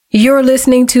You're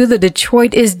listening to the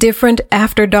Detroit is Different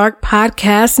After Dark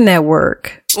Podcast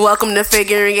Network. Welcome to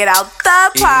Figuring It Out,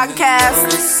 the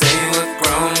podcast. Say we're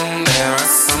grown, there are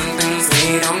some things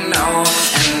we don't know,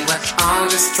 and we're all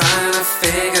just trying to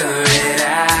figure it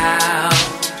out.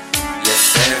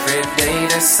 Yes, every day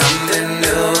there's something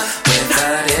new with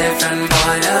a different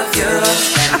point of view,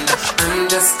 and I'm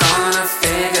just gonna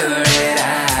figure it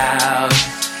out.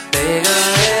 Figure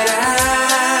it out.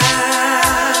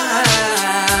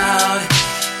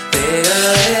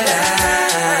 Figure it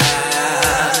out.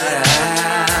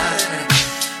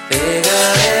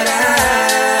 Figure it out.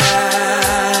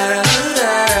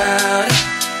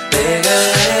 Figure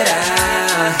it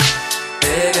out.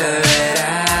 Figure it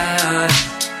out.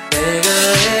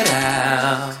 Figure it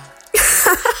out.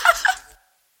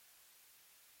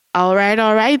 All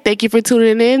right. Thank you for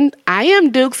tuning in. I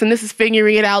am Dukes, and this is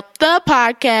Figuring It Out, the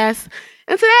podcast.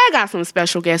 And today I got some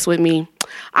special guests with me.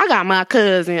 I got my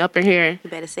cousin up in here. You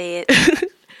better say it.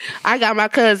 I got my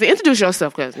cousin. Introduce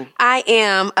yourself, cousin. I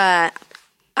am,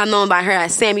 I'm known by her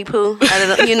as Sammy Pooh,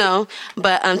 you know.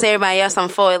 But to everybody else, I'm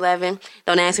 4'11".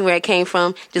 Don't ask me where it came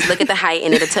from. Just look at the height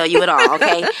and it'll tell you it all,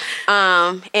 okay?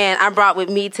 And I brought with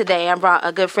me today,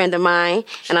 a good friend of mine,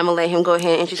 and I'm going to let him go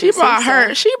ahead and introduce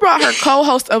himself. She brought her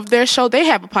co-host of their show. They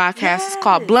have a podcast. It's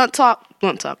called Blunt Talk.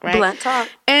 Blunt Talk, right? Blunt Talk.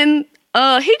 And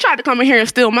he tried to come in here and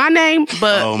steal my name,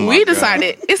 but we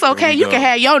decided it's okay. You can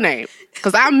have your name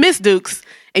because I'm Miss Dukes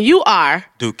and you are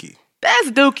Dookie.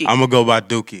 That's Dookie. I'm gonna go by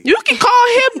Dookie. You can call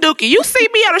him Dookie. You see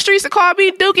me on the streets and call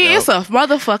me Dookie. Yep. It's a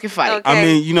motherfucking fight. Okay. I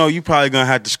mean, you probably gonna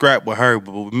have to scrap with her,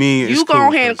 but with me, it's You cool.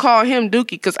 go ahead and call him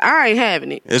Dookie because I ain't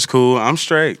having it. It's cool. I'm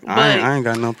straight. I ain't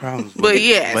got no problems. But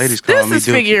yes, ladies call this me is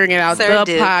Dookie. Figuring It Out, Sir the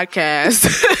Duke. podcast.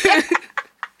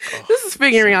 This is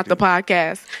Figuring Out the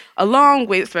podcast, along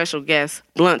with special guest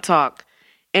Blunt Talk.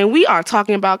 And we are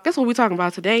talking about, guess what we talking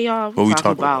about today, y'all? What we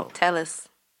talking about? Tell us.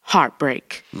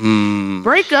 Heartbreak.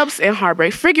 Breakups and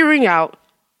heartbreak. Figuring out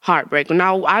heartbreak.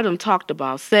 Now, I done talked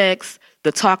about sex,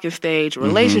 the talking stage,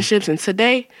 relationships, and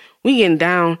today we getting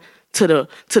down to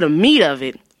the meat of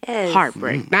it. Yes.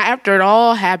 Heartbreak. Now, after it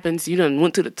all happens, you done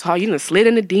went to the talk, you done slid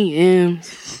in the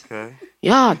DMs. Okay.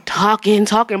 Y'all talking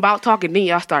about talking, then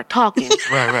y'all start talking.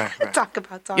 Right. Talk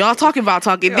about talking. Y'all talking about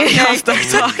talking, then y'all start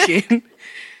talking.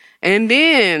 And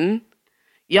then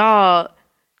y'all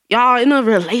in a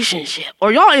relationship.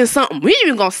 Or y'all in something. We ain't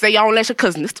even gonna say y'all in a relationship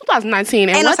because it's 2019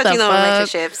 and Ain't no what such the thing fuck? on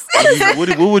relationships.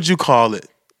 what would you call it?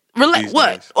 these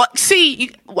What? days? See,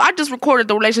 I just recorded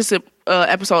the relationship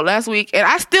episode last week and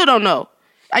I still don't know.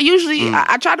 I usually,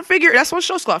 I try to figure, that's what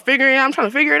show's called, figuring it out. I'm trying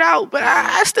to figure it out, but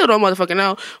I still don't motherfucking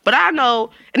know. But I know,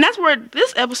 and that's where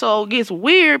this episode gets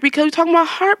weird because we're talking about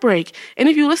heartbreak. And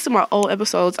if you listen to my old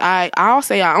episodes, I'll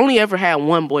say I only ever had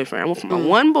one boyfriend. I went from my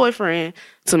one boyfriend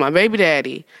to my baby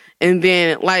daddy. And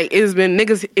then, it's been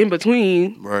niggas in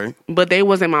between, Right. but they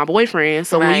wasn't my boyfriend.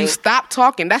 So when you Right. stop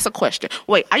talking, that's a question.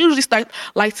 Wait, I usually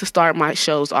like to start my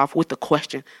shows off with the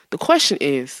question. The question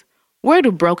is, where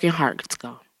do broken hearts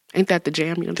go? Ain't that the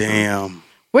jam? You know? Damn.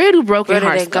 Where do broken Where do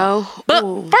hearts they go? But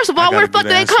Ooh. first of all, I got where a the fuck good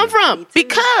did they come answer. from?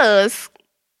 Because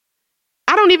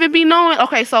I don't even be knowing.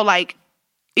 Okay, so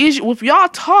if y'all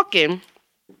talking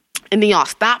and then y'all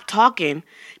stop talking,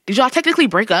 did y'all technically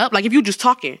break up? Like if you just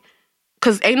talking,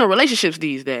 because ain't no relationships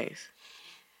these days.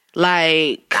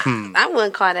 Like I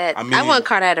wouldn't call that. I I, mean- wouldn't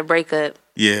call that a breakup.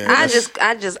 Yeah.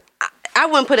 I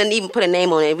wouldn't put a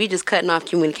name on it. We just cutting off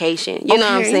communication. You know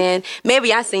what I'm Okay. saying?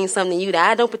 Maybe I seen something in you that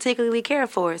I don't particularly care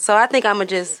for. So I think I'm gonna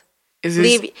just is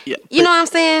this, leave. You know what I'm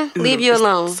saying? Leave you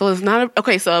alone. So it's not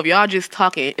okay. So if y'all just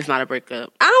talking, it's not a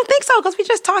breakup. I don't think so because we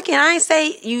just talking. I ain't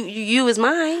say you is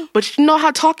mine. But you know how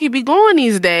talking be going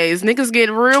these days. Niggas get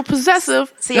real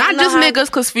possessive. See, I Not know just how- niggas,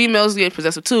 because females get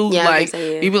possessive too. Yeah, I was like gonna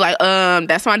say, yeah. you be like,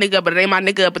 that's my nigga, but it ain't my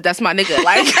nigga, but that's my nigga.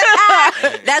 Like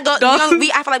That go. Don't-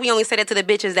 I feel like we only say that to the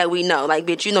bitches that we know. Like,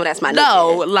 bitch, you know that's my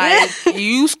no, nigga. like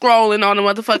you scrolling on the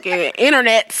motherfucking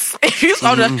internets.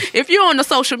 If you're on the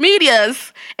social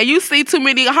medias and you see too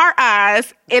many heart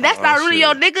eyes, and that's not really shit.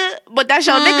 your nigga, but that's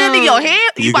your nigga in your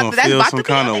head, You gonna feel some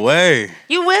kind of way.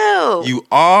 You will. You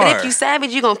are. But if you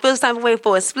savage, you gonna feel some type of way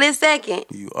for a split second.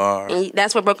 You are. And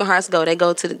that's where broken hearts go. They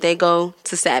go to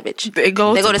savage. They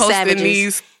go to posting savages.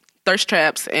 these thirst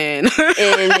traps and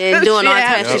and doing all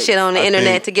types of Yep. shit on the I internet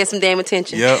think- to get some damn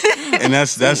attention. Yep. And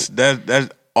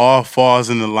that all falls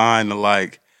in the line of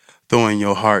like throwing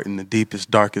your heart in the deepest,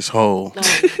 darkest hole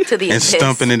To the and abyss.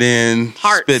 stumping it in,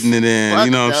 Hearts. spitting it in. Fuck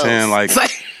You know what I'm saying? those.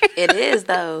 Like It is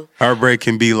though. heartbreak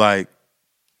can be like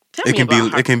Tell it me can be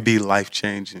about it can be life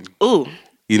changing. Ooh.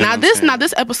 You know Now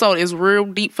this episode is real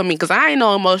deep for me because I ain't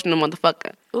no emotional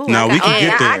motherfucker. Ooh, Now, we can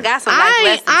get there. I got some life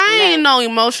lessons from I ain't that. no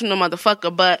emotional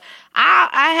motherfucker, but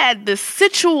I had this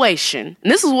situation,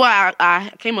 and this is why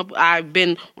I came up. I've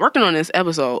been working on this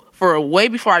episode for way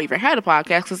before I even had a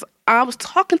podcast because I was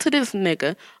talking to this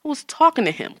nigga. I was talking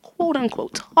to him, quote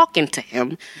unquote, talking to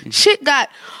him. Shit got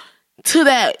to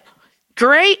that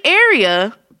gray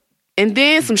area, and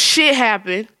then some shit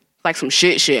happened. Like some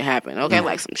shit happened, okay?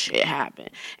 Like some shit happened,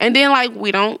 and then like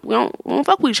we don't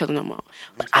fuck with each other no more.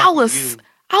 But I was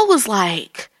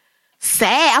like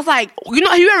sad. I was like,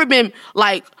 have you ever been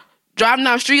like driving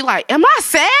down the street like, am I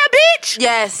sad, bitch?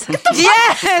 Yes.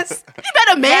 Yes. You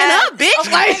better man up, bitch.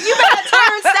 Okay, Like you better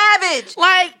turn savage.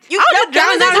 like You- I was your just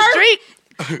driving feelings down the hurt? street.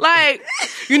 Like,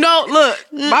 look,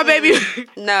 my baby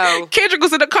No. Kendrick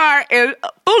was in the car and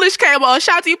Foolish came on.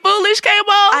 Shanti Foolish came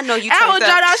on. I know you I was turned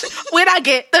up. driving down when I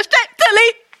get the strength to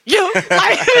leave you.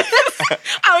 Like,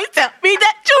 always tell me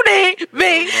that you need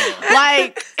me.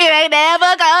 Like, it ain't never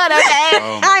gonna change.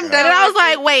 Oh my I'm God. done. And I was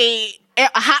like, wait,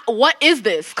 what is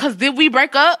this? Because did we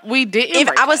break up? We didn't. If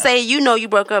break I would up. say, you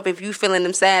broke up if you feeling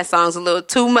them sad songs a little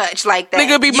too much like that.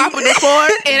 Nigga be mopping the floor.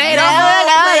 It ain't Your never whole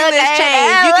gonna playlist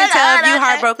change. You can tell if you change.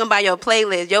 heartbroken by your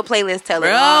playlist. Your playlist tell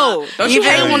it all. Bro, don't you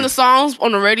Even- hate when the songs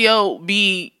on the radio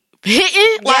be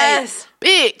hitting? Like, Yes.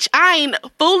 bitch, I ain't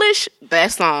Foolish. That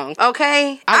song.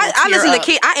 Okay, I will I tear listen up.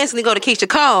 to I instantly go to Keisha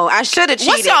Cole. I should have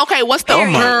cheated. What's the Oh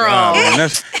my girl? God, man.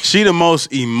 She the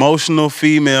most emotional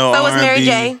female So is Mary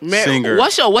R&B J. singer.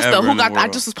 What's the ever who in the got? I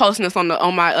world. just was posting this on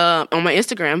my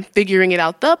Instagram, figuring it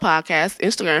out the podcast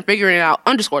Instagram, figuring it out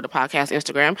 _ the podcast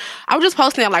Instagram. I was just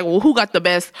posting that like, well, who got the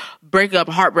best breakup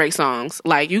heartbreak songs?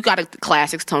 Like you got the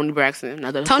classics, Tony Braxton,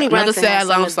 another Braxton sad has some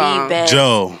long of the song. best.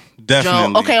 Joe,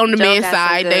 definitely. Joe, okay, on the Joe men's got some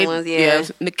side, good they ones, yeah.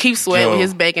 Keith Sweat Joe. with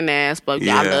his bacon ass, but I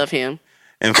Yeah. love him.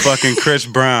 And fucking Chris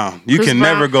Brown. You Chris can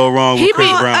Brown. never go wrong with He Chris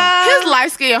be Brown. his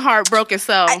light skin heartbroken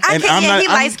self. I And can't. I'm Yeah, not- he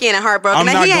I'm- light skinned and heartbroken. I'm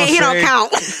Now, not he gonna ain't. He don't say-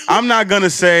 count. I'm not gonna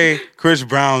say Chris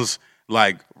Brown's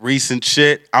like recent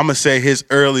shit. I'm gonna say his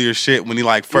earlier shit when he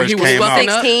like When first he was came out.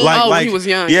 16? Like, when he was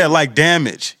young. Yeah, like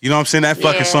Damage. You know what I'm saying? That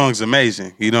fucking Yeah. song's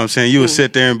amazing. You know what I'm saying? You would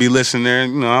sit there and be listening there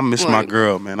and, I miss my Like-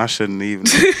 girl, man. I shouldn't even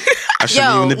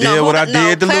even have did no, what I no,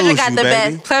 did to Pleasure lose got you, the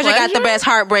baby. best. Pleasure got the Pleasure? best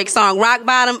heartbreak song. Rock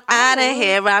bottom out of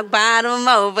here, rock bottom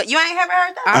over. You ain't ever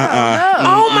heard that? I don't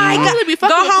know. Oh my I God! really be Go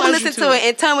fucking with home and Pleasure, listen too. to it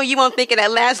and tell me you won't think of that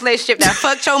last relationship that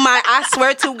fucked your mind. I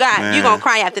swear to God, Man. you gonna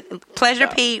cry after Pleasure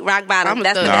P, Rock Bottom. I'm a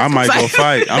That's the thug. Nah, I best. might go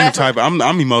fight. I'm the type of,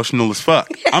 I'm emotional as fuck.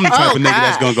 I'm the type Oh, of nigga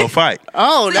that's God. gonna go fight.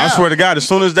 Oh no! I swear to God, as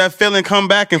soon as that feeling come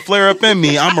back and flare up in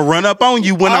me, I'm gonna run up on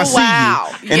you when I Oh, see wow.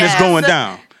 you, and Yes. it's going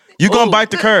down. You gonna Ooh.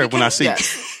 bite the curb when I see Yeah. you.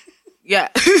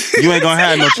 You ain't gonna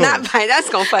have no choice. Not bite. That's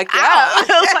gonna fuck you up. I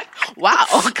was like,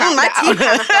 wow. Calm My down. teeth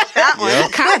kinda fucked that one.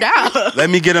 Yep. Calm down. Let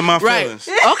me get in my Right. feelings.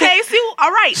 Okay. See.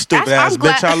 All right. Stupid That's- ass I'm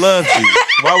glad- bitch, I love you.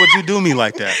 Why would you do me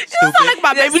like that? Stupid. Like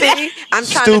my baby. See, I'm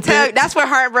trying Stupid. to tell you. That's where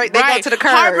heartbreak. They go to the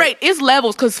curb. Heartbreak is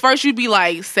levels because first you be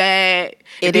like sad,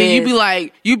 and It then you is. be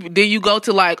like then you go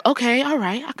to like okay, all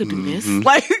right, I could do this.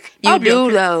 Like You I'll be do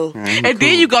okay. though. And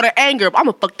then you go to anger. I'm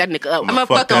gonna fuck that nigga up. I'm gonna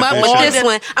Fuck fuck him that up bitch with up. this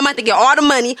one. I'm about to get all the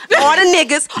money, all the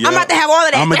niggas. I'm about to have all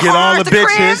of that. I'm gonna The get all cars, the crib.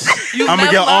 bitches. You I'm gonna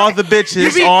never get all like- the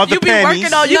bitches, You all the be pennies.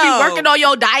 working on you No. be working on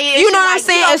your diet. and You shit know what I'm like,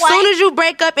 saying? you know As soon as you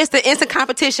break up, it's the instant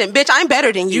competition. Bitch, I'm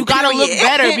better than you. you gotta look period.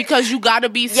 better because you gotta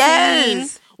be seen.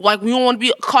 Yes. Like we don't want to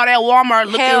be caught at Walmart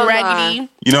looking Hell nah. raggedy.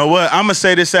 You know what? I'm gonna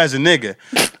say this as a nigga.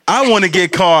 I want to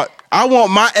get caught. I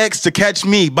want my ex to catch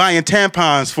me buying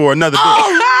tampons for another bitch.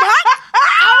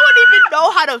 I wouldn't even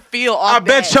know how to feel. I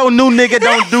bet your new nigga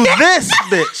don't do this,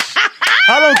 bitch.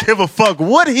 I don't give a fuck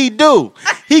what he do.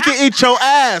 He can eat your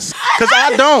ass, cause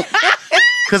I don't.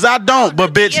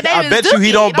 But bitch, Your name I is bet you he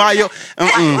Dookie. don't buy your.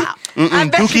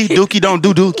 Dookie don't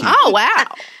do Dookie. Oh wow.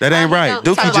 That ain't right. Talk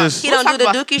Dookie about- just he don't do the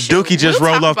talk about- Dookie shit. Dookie just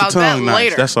We'll roll talk off the about that tongue nice.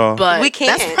 later, That's all. But We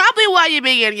can't. that's probably why you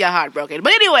be getting your heart broken.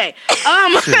 But anyway,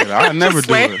 Shit, I never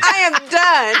do it. I am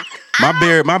done.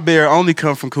 My beard only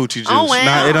come from coochie juice. Oh, wow.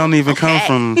 Nah, it don't even come Okay.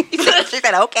 from. She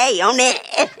said, "Okay, on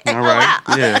that." All right,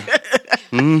 yeah.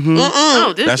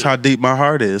 oh, this That's how deep my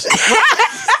heart is.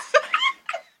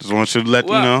 Just want you to let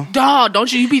you know. Dog,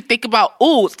 don't you be thinking about,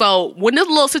 ooh, so when this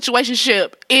little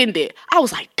situationship ended, I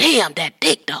was like, damn, that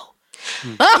dick though.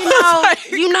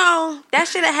 You know, that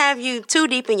shouldn't have you too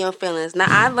deep in your feelings. Now,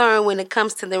 I learned when it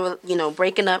comes to the,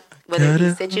 breaking up, whether it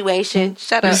be situation,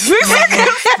 shut up,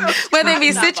 whether it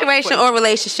be situation or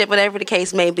relationship, whatever the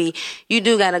case may be, you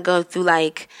do gotta go through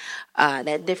like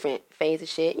that different phase of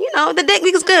shit. You know, the dick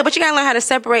is good, but you gotta learn how to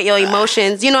separate your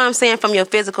emotions. You know what I'm saying, from your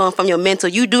physical and from your mental.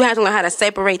 You do have to learn how to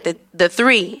separate the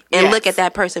three and Yes. look at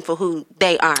that person for who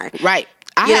they are. Right.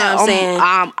 You know what I'm saying?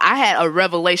 I had a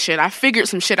revelation. I figured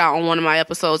some shit out on one of my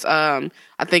episodes.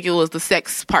 I think it was the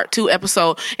sex part 2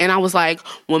 episode, and I was like,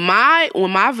 when my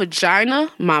vagina,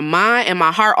 my mind, and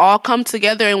my heart all come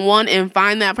together in one and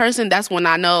find that person, that's when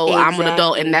I know I'm an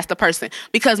adult and that's the person.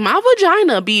 Because my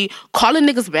vagina be calling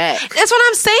niggas back. That's what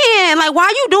I'm saying. Like, why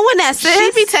you doing that, sis?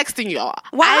 She be texting y'all.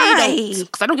 Why?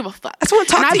 Because I don't give a fuck. That's what I'm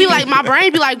talking And I be like, my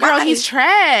brain be like, girl, he's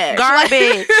trash.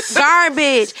 Garbage.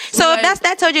 So Like, if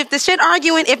that told you, if the shit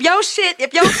arguing, if your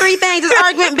 3 things is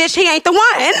arguing, bitch, he ain't the one.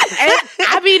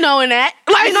 I be knowing that.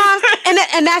 Like, You know,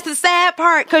 and that's the sad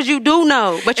part, because you do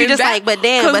know, but you just like, but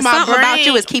damn, but something about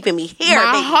you is keeping me here.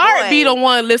 My baby heart boy. be the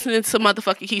one listening to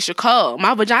motherfucking Keisha Cole.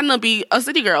 My vagina be a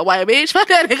city girl, white bitch. Fuck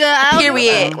that nigga.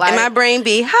 Period. Like, and my brain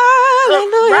be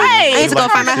hallelujah. Right. I need to go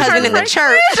find my husband in the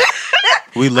church.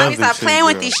 We I love need to this stop shit, playing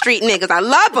with girl. these street niggas. I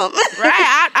love them.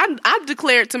 Right, I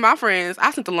declared to my friends.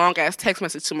 I sent a long ass text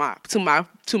message to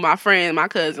my friend, my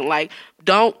cousin. Like,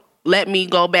 don't let me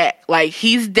go back. Like,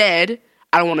 he's dead.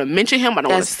 I don't want to mention him. I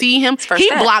don't want to see him. first He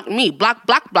step. blocked me. Block.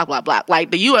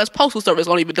 Like, the U.S. Postal Service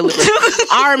won't even deliver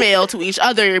our mail to each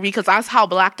other because that's how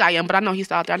blocked I am. But I know he's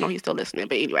still out there. I know he's still listening.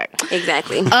 But anyway.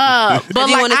 Exactly. But you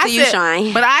like wanna I see you said,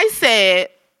 shine. But I said,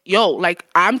 yo, like,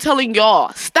 I'm telling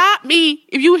y'all, stop me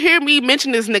if you hear me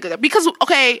mention this nigga. Because,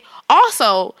 okay,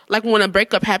 also, like, when a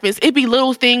breakup happens, it be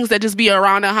little things that just be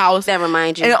around the house. That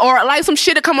remind you. And, or, like, some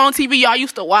shit that come on TV y'all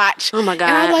used to watch. Oh, my God.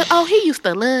 And I'm like, oh, he used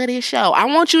to love this show. I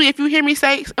want you, if you hear me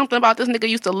say something about this nigga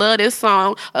used to love this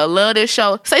song, or love this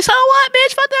show, say, so what,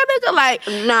 bitch? Fuck that nigga. Like,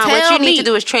 Nah, what tell you need me. to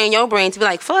do is train your brain to be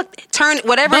like, fuck, turn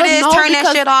whatever But it is, no, turn that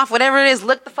because shit off. Whatever it is,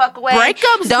 look the fuck away.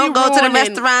 Breakups Don't be go to the ruining-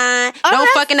 restaurant. Oh, Don't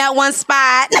that's- fuck in that one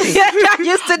spot. I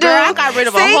used to do. Girl, I got rid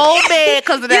of a See? whole bed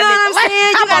because of that You know nigga. what I'm saying?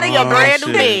 You gotta I bought me a brand new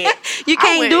shit. bed. You I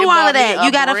can't went do and all bought of me that. a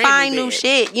You gotta brand find new new bed.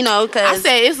 shit, you know, because I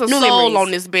said it's a new soul memories.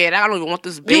 on this bed. I don't even want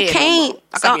this bed. You can't. No more.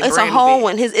 I gotta get It's a brand new whole bed.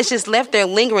 one. It's just left there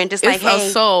lingering, just like, It's hey,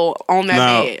 a soul on that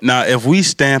bed. Now, if we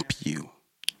stamp you,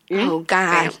 oh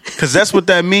God. because that's what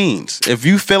that means. If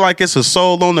you feel like it's a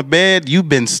soul on the bed, you've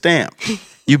been stamped.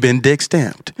 You've been dick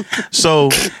stamped. So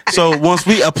once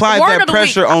we apply Word that of the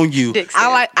pressure week. on you,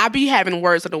 I be having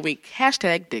words of the week.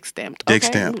 Hashtag dick stamped. Dick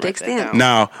okay? stamped. Dick stamped.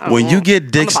 now when you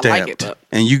get dick I don't know if I like stamped it, but-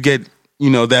 and you get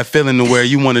that feeling to where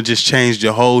you want to just change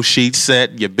your whole sheet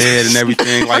set, your bed, and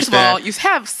everything like First of all, that. you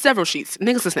have several sheets.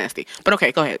 Niggas is nasty. But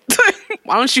okay, go ahead.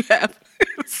 Why don't you have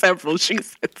several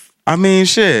sheets? I mean,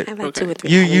 shit. I like 2 or 3.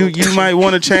 You might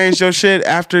want to change your shit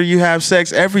after you have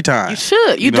sex every time. You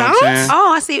should. You know what I'm don't? saying?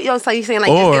 Oh, I see. So you saying like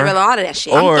just Or- get rid of all of that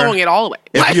shit? or- I'm throwing it all away.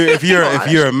 If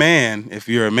you're a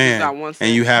man, got one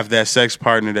and you set. have that sex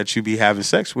partner that you be having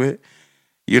sex with,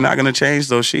 you're not gonna change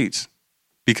those sheets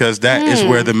because that is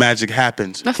where the magic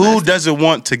happens. That's Who nasty. doesn't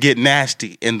want to get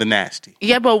nasty in the nasty?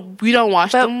 Yeah, but we don't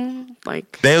wash them.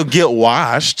 Like, They'll get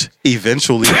washed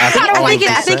eventually after I all think, the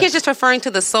I think sex. it's just referring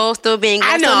to the soul still being there.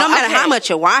 I know, So no matter okay. how much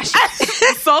you wash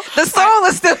it, so the soul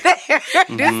is still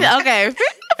there. okay.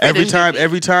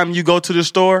 Every time you go to the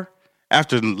store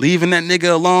after leaving that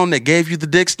nigga alone that gave you the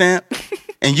dick stamp,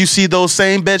 and you see those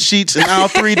same bed sheets in aisle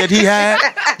 3 that he had,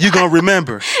 you gonna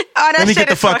remember. Oh, that Let me shit get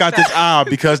the is fuck fucked out this aisle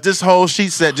because this whole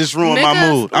sheet set just ruined my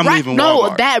Niggas- mood. I'm right, leaving No,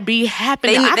 Walmart. that be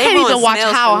happening. They I can't ruin even watch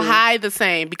smells How for me. High the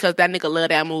Same because that nigga love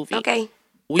that movie. Okay.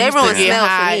 We They used to ruin get smells for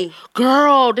high. me.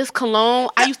 Girl, this cologne.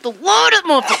 I used to love this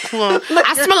motherfucking cologne.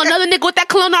 I smell another nigga with that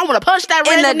cologne. I want to punch that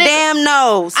In random the nigga. damn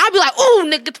nose. I'd be like, ooh,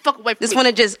 nigga, get the fuck away from This me. one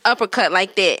to just uppercut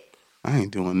like that. I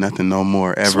ain't doing nothing no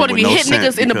more ever. Just want to with be no hitting scent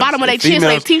niggas in the because bottom of their if chin so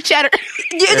their females- teeth chatter.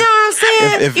 You know what I'm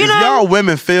saying? If y'all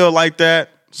women feel like that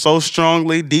so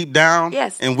strongly deep down,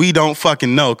 Yes. and we don't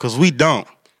fucking know because we don't.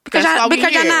 Because That's why y'all, we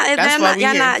because y'all here. not, That's y'all why not, we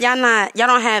y'all here. not, y'all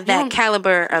don't have that don't-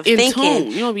 caliber of in thinking.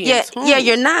 tune. You don't be in yeah, tune. yeah,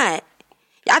 you're not.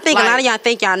 I think a lot Like- of y'all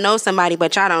think y'all know somebody,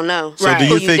 but y'all don't know. So Right. do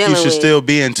who you think you dealing should with. still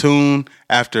be in tune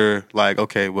after, like,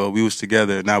 okay, well, we was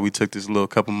together, now we took this little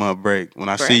couple month break. When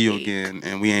I see you Break. again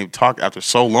and we ain't talked after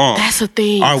so long, That's the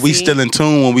thing. are we see? still in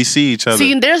tune when we see each other?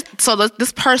 See, there's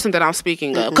this person that I'm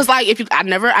speaking of, because like I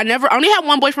only had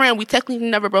one boyfriend. We technically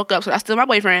never broke up, so that's still my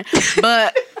boyfriend.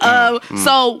 But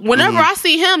so whenever I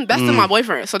see him, that's still my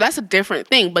boyfriend. So that's a different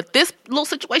thing. But this little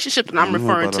situationship that I'm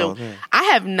referring about all to, that. I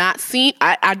have not seen.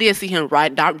 I did see him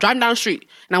driving down the street,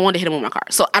 and I wanted to hit him with my car.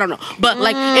 So I don't know, but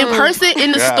like in person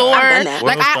in the Yeah. store, I've done that.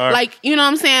 like What's the star? like you know what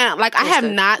I'm saying. Like I have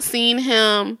not seen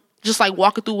him just like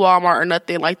walking through Walmart or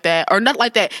nothing like that,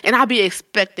 and I'll be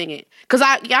expecting it. Cause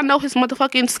I know his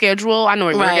motherfucking schedule. I know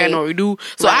what he work at, I know what he do.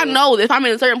 So I know that if I'm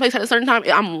in a certain place at a certain time,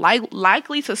 I'm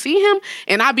likely to see him,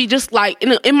 and I be just like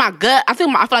in my gut. I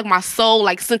feel like my soul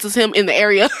like senses him in the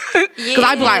area. Cause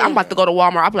I be like, I'm about to go to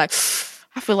Walmart. I be like,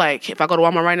 I feel like if I go to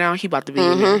Walmart right now, he about to be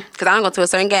in there. Because I don't go to a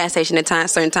certain gas station at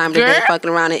certain time of the day Girl. fucking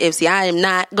around in Ipsy. I am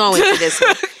not going to this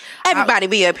one. Everybody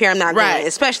be up here. I'm not Right. going,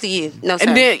 especially you. No, sir.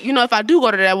 And then, if I do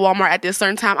go to that Walmart at this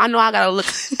certain time, I know I gotta look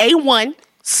A1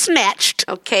 snatched.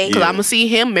 Okay. Because I'm gonna see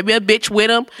him, maybe a bitch with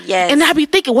him. Yes. And I be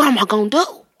thinking, what am I gonna do?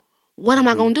 What am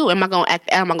I gonna do? Am I gonna act?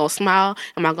 Am I gonna smile?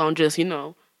 Am I gonna just,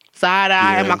 side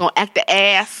eye? Am I gonna act the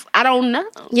ass? I don't know.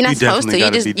 You're not You supposed to. definitely You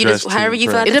gotta be just dressed however to you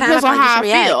feel at impress. the It time. depends on how I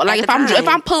react feel. Like at if the I'm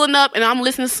time. pulling up and I'm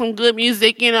listening to some good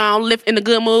music, I'm in a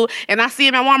good mood, and I see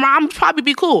him at Walmart, I'm probably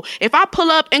be cool. If I pull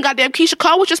up and goddamn Keisha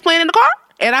Cole was just playing in the car,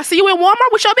 and I see you in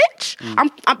Walmart with your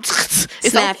bitch,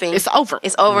 it's snapping. It's over.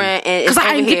 It's over, and it's Because I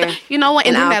over didn't here. get the, you know what?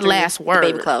 And then out that through last the word.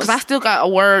 baby clothes. Because I still got a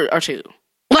word or two.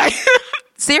 Like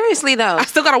Seriously though, I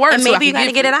still got a word. and so I maybe you can got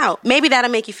to give get it out. Maybe that'll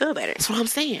make you feel better. That's what I'm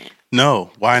saying. No,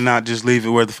 why not just leave it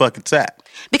where the fuck it's at?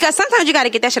 Because sometimes you got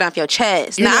to get that shit off your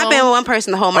chest. You Now know? I've been one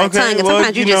person to hold my Okay, tongue, and well,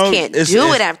 sometimes you just can't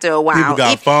do it after a while. People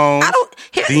got phones,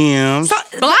 DMs.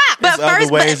 Block. But There's other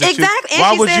first, ways that exactly. Why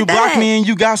and she would said you block that. me and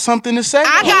you got something to say?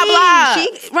 I got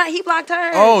blocked. He blocked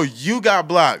her. Oh, you got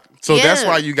blocked. So that's Yeah.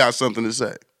 why you got something to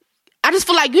say. I just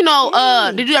feel like,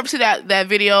 did you ever see that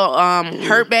video,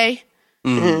 Hurt Bay?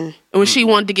 Mm-hmm. When she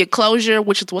wanted to get closure,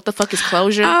 which is what the fuck is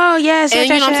closure? Oh yes, And yes,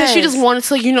 you know what I'm saying? She just wanted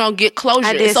to, get closure.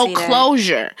 I did So see that.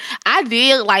 closure. I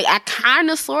did, I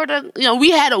kind of sort of,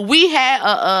 I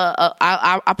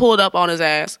pulled up on his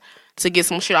ass to get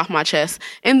some shit off my chest.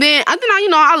 And then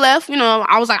I left,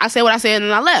 I was like, I said what I said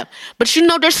and then I left. But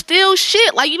there's still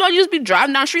shit. You just be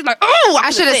driving down the street oh,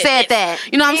 I should have said that.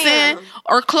 You know what I'm Damn. saying?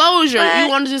 Or closure. But- You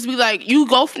want to just be you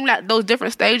go from those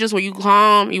different stages where you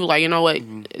calm, you like, you know what,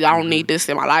 I don't need this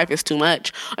in my life, it's too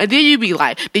much. And then you be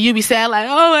sad,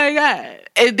 oh my God.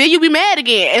 And then you be mad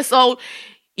again. And so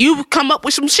you come up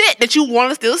with some shit that you want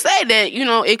to still say that,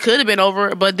 it could have been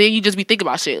over, but then you just be thinking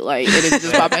about shit, and it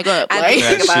just pop back up. I did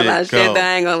think about That a lot of shit shit. go. That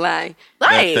I ain't gonna lie.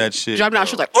 Like, that shit driving down, go.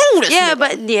 she was ooh, this Yeah, nigga.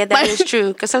 but that is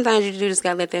true. Because sometimes you do just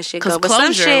gotta let that shit 'Cause go. But some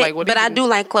closure, shit. what do But you I do? do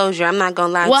like closure. I'm not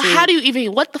gonna lie. Well, to you. how do you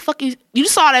even, what the fuck you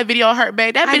saw that video of Hurt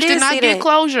Babe? That I bitch did did not see get that.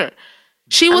 closure.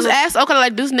 She was asked,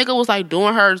 this nigga was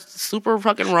doing her super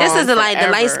fucking wrong. This is the light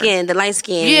forever. skin. The light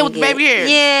skin. Yeah, with the baby hair.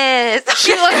 Yes.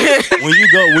 She like,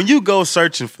 when you go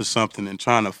searching for something and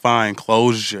trying to find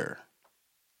closure,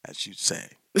 as you say,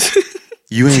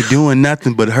 you ain't doing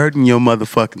nothing but hurting your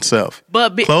motherfucking self.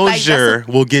 but Closure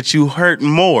will get you hurt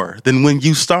more than when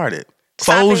you started.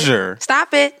 Closure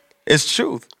Stop it. is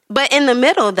truth. But in the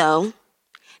middle, though,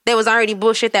 there was already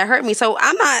bullshit that hurt me. So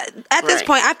I'm not, at this Right.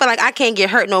 point, I feel like I can't get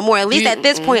hurt no more. At least at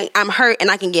this point, I'm hurt and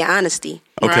I can get honesty.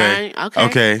 Okay. Right,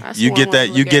 okay. That's You one get way that.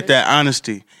 to You look get at that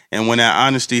honesty, and when that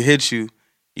honesty hits you,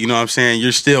 you know what I'm saying.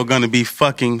 You're still gonna be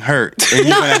fucking hurt. And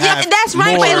you're No, gonna yeah, have that's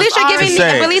right. But more at least you're to giving me.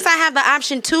 say. But at least I have the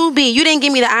option to be. You didn't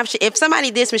give me the option. If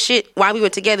somebody did some shit while we were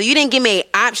together, you didn't give me an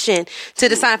option to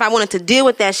decide if I wanted to deal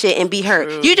with that shit and be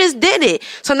hurt. You just did it.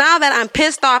 So now that I'm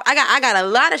pissed off, I got a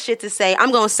lot of shit to say.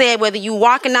 I'm gonna say it whether you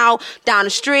walking out down the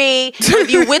street, whether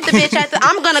you with the bitch at the.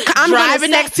 I'm gonna Driving say,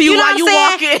 next to you know while what you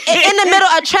I'm saying? walking. in the middle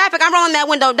of traffic. I'm rolling that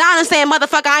window down and saying,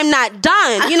 "Motherfucker, I'm not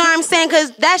done." You know what I'm saying?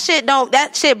 Because that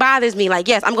shit bothers me. Like,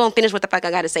 yes, I'm gonna finish what the fuck I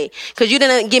gotta say because you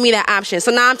didn't give me that option.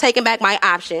 So now I'm taking back my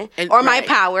option or my Right.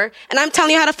 power, and I'm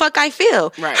telling you how the fuck I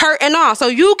feel, Right. hurt and all. So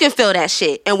you can feel that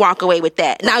shit and walk away with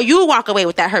that. Now you walk away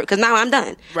with that hurt because now I'm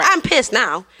done. Right. I'm pissed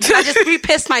now. I just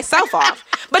pissed myself off.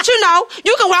 But you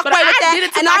can walk But away with I did that,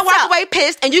 it to and I walk myself. away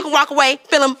pissed, and you can walk away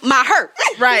feeling my hurt.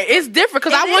 Right, it's different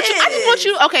because I It just want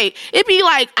you. Okay, it be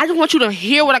I just want you to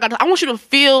hear what I got. I want you to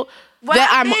feel What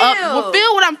that I I'm feel. up. Well,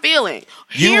 feel what I'm feeling.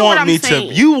 Hear You what want I'm me saying.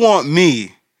 to. You want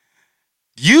me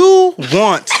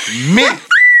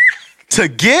to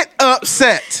get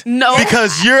upset. No.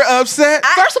 because you're upset.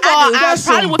 First of all, I That's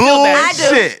probably some would feel bad.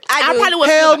 bullshit. I do. probably would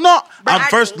Hell feel no! I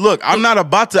First, do. look. I'm not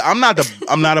about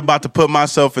to put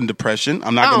myself in depression.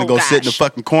 I'm not Oh, going to go sit in the gosh.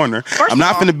 fucking corner. First I'm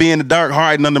not of all- going to be in the dark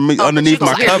hiding underneath gonna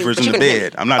my hear me. covers But in you the gonna hear me.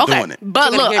 bed. I'm not doing it.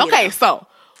 But You're gonna look, hear me okay, though. so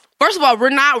first of all, we're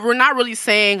not really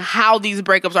saying how these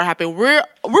breakups are happening. We're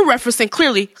referencing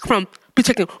clearly from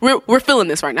protecting. We're feeling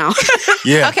this right now.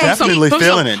 Yeah, Okay, definitely so-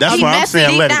 feeling it. That's so why I'm messy.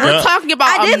 saying let it We're go. talking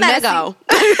about I a did let it messy-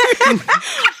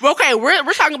 go. Okay,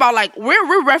 we're talking about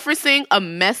we're referencing a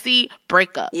messy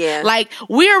breakup. Yeah. Like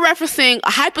we're referencing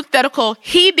a hypothetical.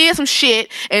 He did some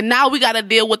shit, and now we got to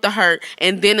deal with the hurt,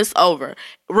 and then it's over.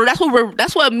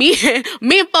 That's what me and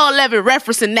 411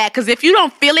 referencing that. Because if you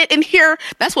don't feel it in here,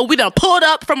 that's what we done pulled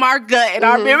up from our gut and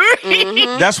our memory.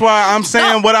 That's why I'm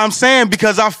saying what I'm saying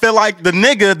because I feel like the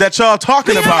nigga that y'all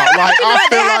talking about. Like I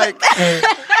feel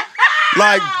like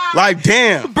Like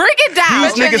damn. Bring it down.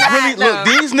 These niggas really look.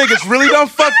 These niggas really done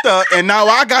fucked up, and now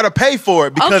I gotta pay for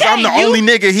it because Okay, I'm the only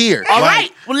nigga here. All Like,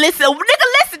 right. Well, listen,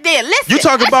 then. Listen. You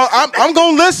talk about I'm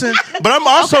gonna listen, but I'm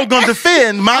also gonna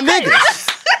defend my niggas.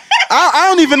 I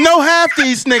don't even know half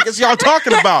these niggas y'all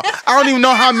talking about. I don't even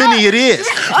know how many it is,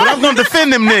 but I'm gonna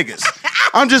defend them niggas.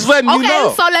 I'm just letting you know.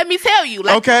 Okay, so let me tell you.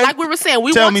 Like we were saying,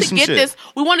 we Tell want me to some get shit. this.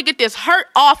 We want to get this hurt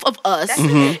off of us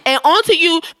and onto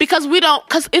you because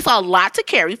because it's a lot to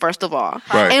carry. First of all,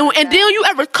 Right. and then you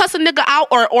ever cuss a nigga out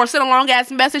or send a long ass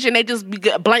message and they just be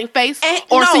blank face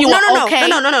or no, see you okay.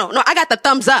 No, I got the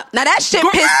thumbs up. Now that shit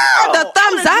pissed. The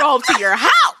thumbs I done up. drove to your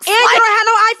house. And you don't have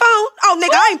no iPhone? Oh,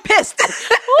 nigga, I ain't pissed.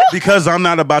 Because I'm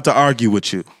not about to argue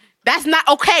with you. That's not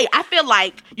okay. I feel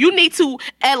like you need to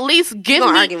at least give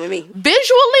gonna me, argue with me.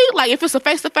 visually, like if it's a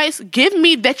face to face, give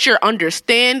me that you're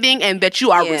understanding and that you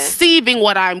are receiving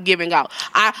what I'm giving out.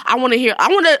 I want to hear. I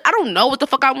don't know what the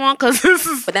fuck I want because this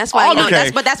is. But that's why. all You of don't,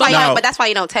 it. but that's why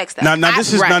you don't text us. Now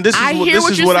this is I hear this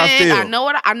what is you're what I saying.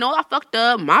 feel. I know I fucked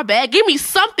up. My bad. Give me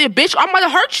something, bitch. I'm gonna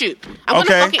hurt you. I'm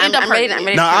gonna fucking end up I'm ready hurting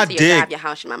to you. Now, come I to your dig- job, your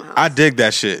house, your mama house. I dig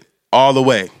that shit all the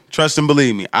way. Trust and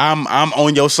believe me. I'm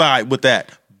on your side with that.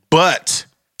 But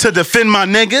to defend my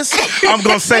niggas, I'm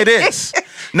gonna say this.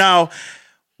 Now,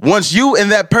 once you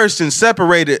and that person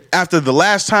separated after the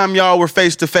last time y'all were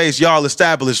face to face, y'all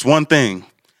established one thing.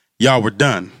 Y'all were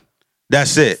done.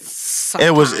 That's it.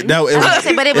 It was I was gonna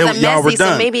say, but it was a y'all were messy, so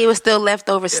done. maybe it was still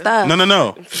leftover stuff.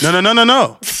 No.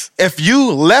 If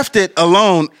you left it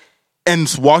alone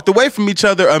and walked away from each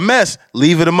other a mess,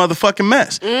 leave it a motherfucking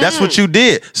mess. That's what you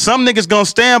did. Some niggas gonna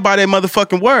stand by their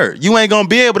motherfucking word. You ain't gonna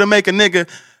be able to make a nigga,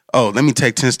 oh, let me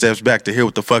take 10 steps back to hear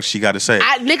what the fuck she gotta say.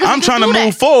 Niggas I'm can trying to do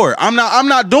move that. forward. I'm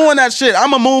not doing that shit.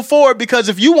 I'm gonna move forward because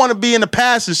if you wanna be in the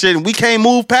past and shit and we can't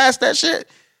move past that shit,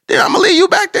 then I'm gonna leave you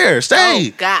back there. Stay.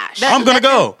 Oh, gosh. I'm gonna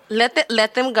go.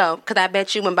 Let them go, because I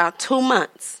bet you in about 2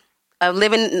 months of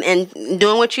living and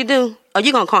doing what you do,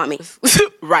 you're gonna call me.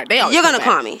 Right. They always You're come gonna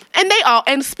back. call me.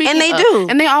 And speaking And they of, do.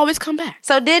 and they always come back.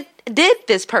 So did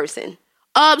this person?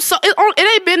 So it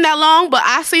ain't been that long, but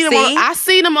I seen him. See? I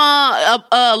seen him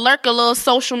lurk a little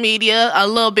social media a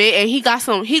little bit, and he got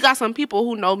some people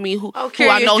who know me who I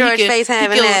Curious know George face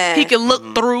having that. he can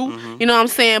look through. You know what I'm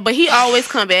saying? But he always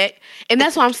come back, and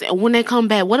that's what I'm saying. When they come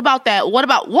back, what about that? What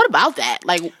about that?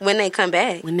 Like When they come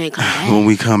back. when they come back. When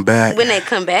we come back, When they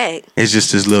come back. it's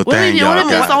just this little What thing you y'all doing?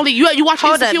 It's got. only you watch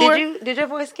Hold up, Insecure? did your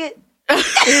voice get?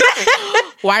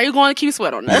 Why are you going to keep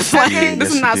sweat on this? Yeah, This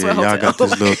is yes, not it Sweat did. Y'all Hotel. got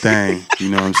this little thing, you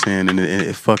know what I'm saying? And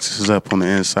it fucks us up on the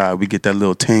inside. We get that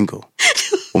little tingle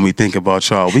when we think about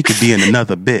y'all. We could be in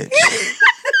another bitch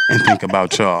and think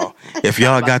about y'all. If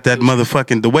y'all got that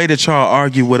motherfucking, the way that y'all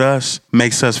argue with us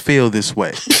makes us feel this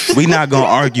way. We not gonna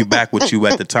argue back with you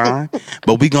at the time,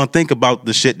 but we gonna think about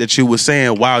the shit that you was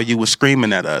saying while you was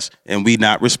screaming at us and we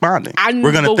not responding.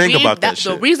 We're gonna think about that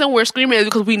shit. The reason we're screaming is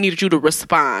because we needed you to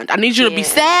respond. I need you to be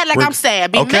sad like I'm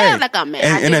sad. Be mad like I'm mad.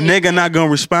 And a nigga not gonna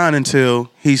respond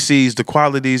until he sees the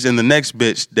qualities in the next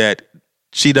bitch that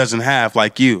she doesn't have,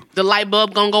 like you. The light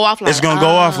bulb gonna go off. Like, It's gonna go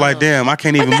off like, damn, I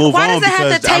can't even move Why on does it have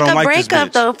because to take I don't a like this breakup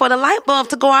bitch. though for the light bulb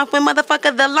to go off when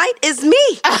motherfucker the light is me?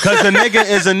 Because the nigga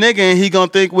is a nigga and he gonna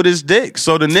think with his dick.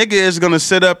 So the nigga is gonna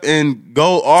sit up and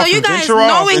go off So you and guys venture off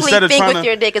knowingly instead of think trying with to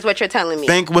your dick is what you're telling me.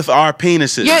 think with our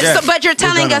penises. You're- Yes, but you're we're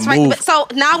telling gonna us right. move. So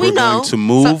now we We're know going to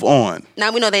move on.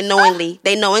 Now we know they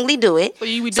knowingly do it. So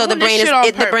you be So the doing this brain shit on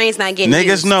the purpose. brain's not getting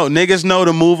used. Niggas know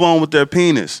to move on with their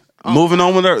penis. Moving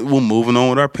on with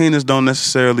our penis don't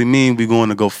necessarily mean we're going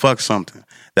to go fuck something.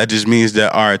 That just means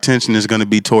that our attention is going to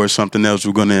be towards something else.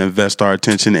 We're going to invest our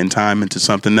attention and time into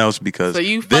something else because So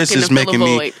you this fucking is to fill making a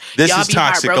me. void. This Y'all is be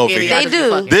toxic heartbroken over and here.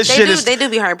 They do. This they shit do. is- They do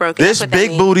be heartbroken. This That's what that big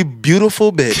means. booty,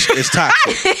 beautiful bitch is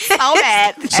toxic. so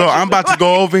bad. So I'm about to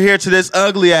go over here to this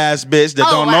ugly ass bitch that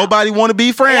Oh, don't wow. nobody want to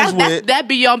be friends with. That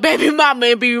be your baby mama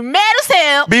and be mad as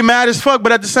hell. Be mad as fuck,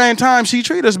 but at the same time, she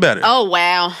treat us better. Oh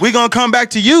wow. We gonna come back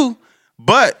to you,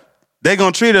 but they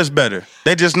gonna treat us better.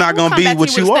 They just not gonna come be back to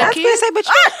what you you with are. step I was gonna say, but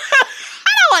I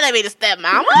don't want to be the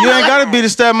stepmama. You ain't gotta be the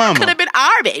Could have stepmama. been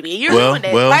our baby. You're Well, doing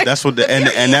it. well, Like- that's what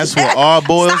and that's what all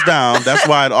boils down. That's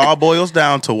why it all boils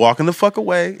down to walking the fuck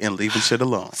away and leaving shit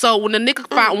alone. So when the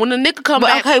nigga come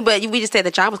back, okay, but we just said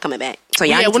that y'all was coming back. So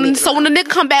y'all yeah. need to leave it When the alone. nigga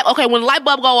come back, okay. When the light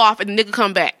bulb go off and the nigga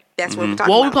come back, That's Mm-hmm. what we're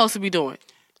talking what we about. supposed to be doing?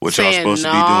 What y'all Saying supposed to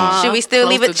be nah. doing? Should we still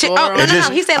Close leave it? the door. Oh, no.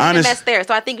 Just He said leave honest- the mess there,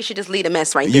 so I think you should just leave the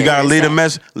mess right there. You gotta where leave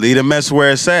it's at. leave the mess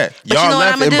where it's at. you Y'all know what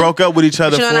left I'ma and do? broke up with each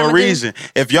other But you know for what a I'ma do? reason.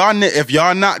 If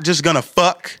y'all not just gonna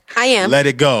fuck, I am. let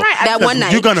it go. Right, That 'Cause one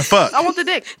night. you're gonna fuck. I want the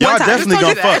dick. Y'all One time. definitely Just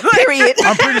gonna told you fuck. that.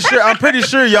 Period. I'm pretty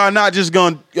sure y'all not just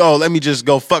going. Yo, let me just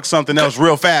go fuck something else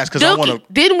real fast because I want Dookie,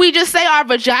 to. didn't we just say our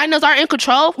vaginas are in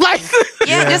control? Like,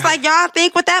 Yeah, just like y'all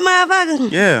think with that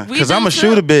motherfucker. Yeah, We because do I'm gonna too.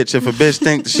 shoot a bitch if a bitch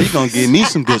think that she gonna give me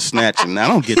some good snatching. I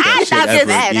don't get that shit not ever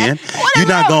that. again. What You're is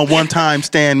not wrong? gonna one time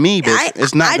stand me, bitch.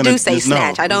 It's not I gonna. do say there's no.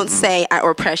 snatch. I don't say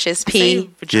or precious P.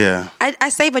 Yeah, I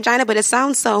say vagina, but it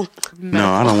sounds so no,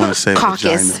 I don't want to say caucus.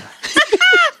 vagina.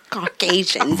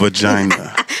 Caucasian.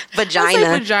 Vagina.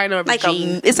 Vagina. vagina or like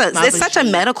vagine. it's Not such a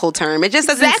vagine. medical term. It just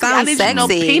doesn't Exactly. I sound need to know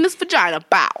sexy. penis, vagina,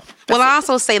 bow. Well, I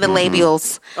also say the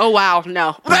labials. Oh wow,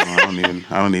 no. I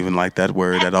don't even like that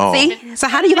word at all. See? So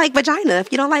how do you like vagina if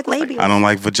you don't like labials? I don't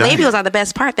like vagina. Labials are the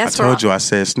best part. I That's told you I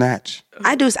said snatch.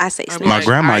 I say snatch. My Like,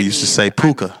 grandma I used to need- say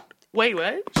puka. Wait,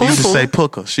 what? She used to Poom say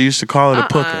puka. She used to call it a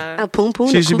puka. A poom poom.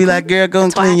 She used to be like, "Girl, go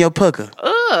and clean your puka."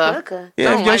 Ugh. Yeah,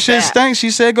 Don't if your like shit that. stinks, she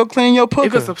said, "Go clean your puka."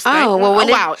 If it's a stink. Oh well, when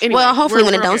wow. it, Anyway, well, hopefully we're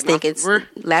when it don't okay stink, now. it's We're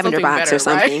lavender something box better, or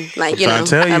something. right? Like you know, I'm trying to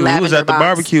tell a you, we was lavender at the box.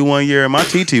 barbecue one year and my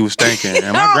TT was stinking,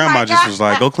 and my grandma just was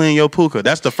like, "Go clean your puka."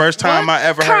 That's the first time I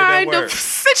ever heard that kind word. of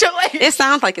situation? It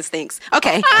sounds like it stinks.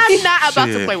 Okay. I'm not about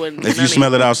to Shit. play with If you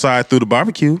smell it outside through the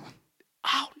barbecue,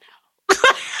 Oh no.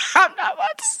 I'm not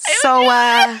about to say So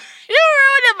you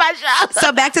ruined my show.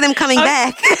 so back to them coming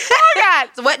back. Oh God.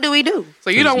 So what do we do? So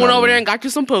you done went not over me. there and got you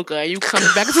some puka and you come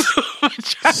back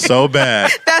to so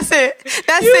bad. That's it.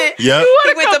 That's it. Yep. You He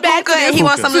wanna went come to back Puka to and this? he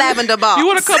wants some lavender box. You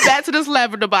want to come back to this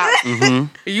lavender box?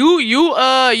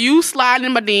 You sliding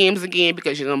in my DMs again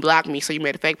because you done blocked me, so you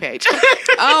made a fake page.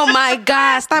 Oh my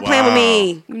God! Stop playing with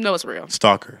me. You know it's real.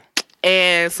 Stalker.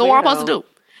 And so what I'm supposed to do?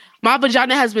 My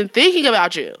vagina has been thinking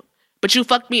about you, but you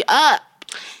fucked me up.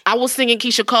 I was singing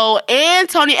Keisha Cole and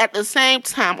Tony at the same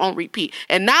time on repeat.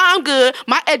 And now I'm good.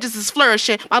 My edges is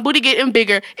flourishing. My booty getting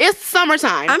bigger. It's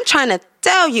summertime. I'm trying to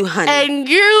tell you, honey. and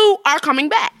you are coming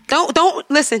back. Don't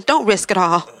listen. Don't risk it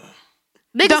all.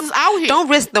 Niggas is out here. Don't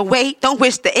risk the weight. Don't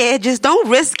risk the edges. Don't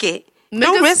risk it.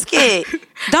 Don't Niggas- risk it.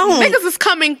 Don't. Niggas is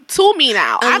coming to me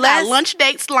now. I Unless- got lunch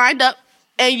dates lined up,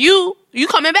 and you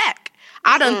coming back.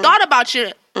 I done thought about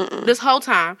you this whole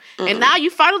time, and now you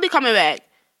finally coming back.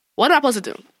 What am I supposed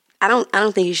to do? I don't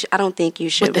think you should. I don't think you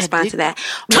should With that respond dick? to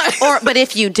that. But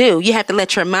if you do, you have to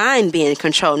let your mind be in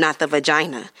control, not the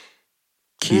vagina.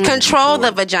 Keep Control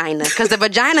the vagina, because the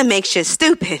vagina makes you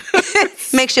stupid,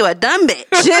 makes you a dumb bitch.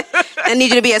 I need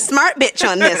you to be a smart bitch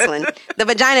on this one. The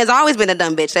vagina has always been a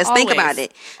dumb bitch. Let's think Always. about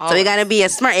it. So you got to be a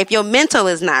smart. If your mental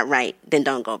is not right, then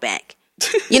don't go back.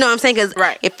 You know what I'm saying? Because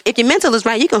Right. if your mental is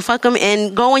right, you can fuck them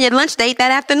and go on your lunch date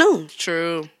that afternoon.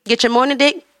 True. Get your morning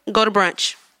dick, go to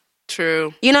brunch.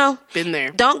 True. You know, Been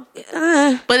there. don't.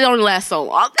 But it only lasts so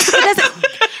long.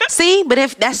 See, but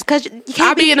if that's because you can't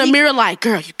I'll be in the mirror like,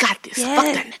 girl, you got this. Yeah. Fuck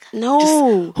that nigga.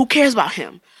 No, Who cares about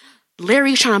him?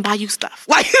 Larry's trying to buy you stuff.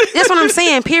 Like that's what I'm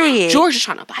saying. Period. George is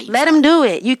trying to buy you Let stuff. him do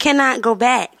it. You cannot go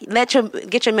back. Get your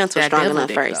mental That strong devil enough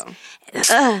dick, first. though.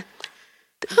 It's Oh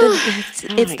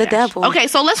the my gosh. devil. Okay,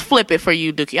 so let's flip it for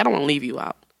you, Dookie. I don't want to leave you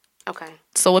out. Okay.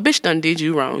 So a bitch done did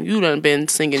you wrong. You done been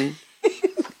singing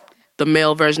the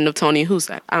male version of Tony. Who's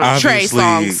that? I don't know. Trey Obviously,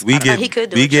 songs. we he could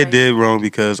do we it, get Trey. did wrong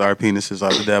because our penises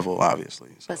are the devil. Obviously,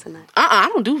 so. Listen up. I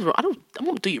don't do. I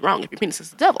won't do you wrong if your penis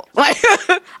is the devil. Like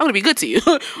I'm gonna be good to you.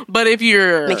 But if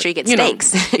you're Make sure you get know,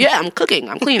 steaks. yeah, I'm cooking.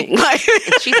 I'm cleaning. Like,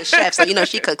 She's a chef, so you know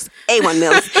she cooks A1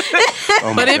 meals.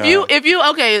 Oh my but if God.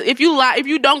 if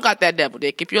you don't got that devil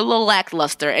dick, if you're a little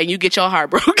lackluster and you get your heart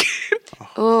broken,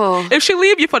 Oh, if she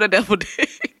leave you for the devil dick,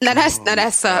 now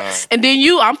that sucks. and then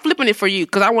I'm flipping it for you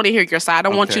because I want to hear your side. I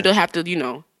don't want Okay. you to have to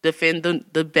defend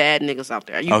the bad niggas out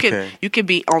there. Okay. You can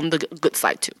be on the good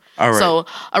side too. All right. So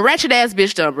a ratchet ass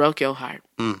bitch done broke your heart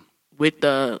with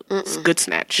the good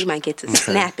snatch, You might get to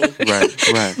snapping.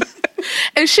 right.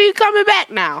 and she coming back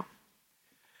now.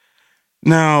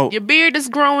 Now, Your beard is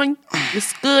growing.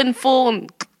 It's good and full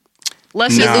and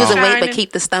luscious. No. and Lose the weight, shining. but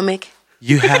keep the stomach.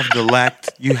 you have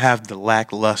the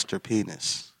lackluster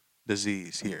penis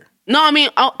disease here. No, I mean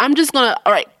I'm just gonna.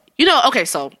 All right, okay.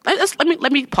 So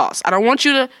let me pause. I don't want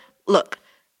you to look.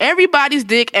 Everybody's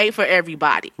dick ain't for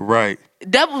everybody. Right.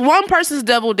 One person's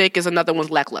devil dick is another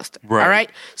one's lackluster. Right. All right.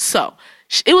 So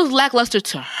it was lackluster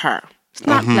to her. It's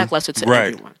not lackluster to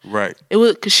everyone. Right. It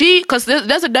was because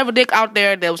there's a devil dick out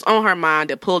there that was on her mind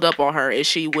that pulled up on her and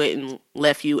she went and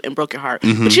left you and broke your heart.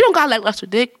 Mm-hmm. But you don't got lackluster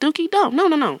dick, Dookie. Don't.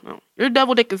 No. Your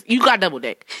devil dick you got devil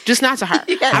dick, just not to her.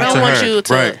 I don't want you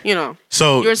to, right.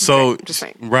 So yours is great. I'm just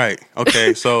saying. Right.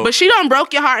 Okay. So, but she done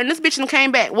broke your heart and this bitch done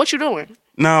came back. What you doing?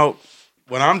 Now,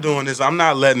 what I'm doing is I'm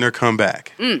not letting her come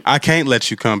back. I can't let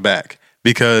you come back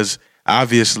because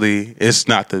obviously it's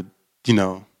not the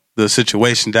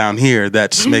situation down here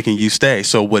that's making you stay.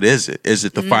 So what is it? Is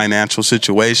it the financial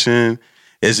situation?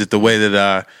 Is it the way that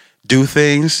I do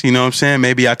things? You know what I'm saying?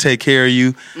 Maybe I take care of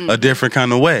you a different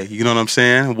kind of way. You know what I'm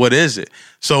saying? What is it?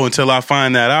 So until I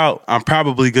find that out, I'm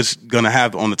probably just going to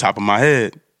have on the top of my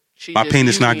head, my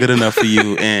penis not good enough for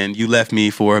you and you left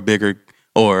me for a bigger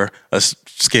or a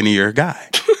skinnier guy.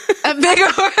 A bigger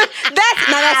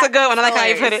that's a good one. I like how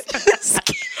you put it.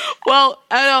 Well,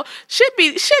 I know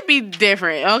should be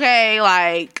different, okay?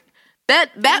 Like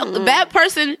that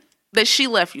person that she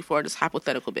left you for, this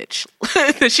hypothetical bitch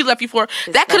that she left you for,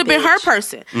 that could have been her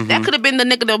person. That could have been the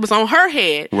nigga that was on her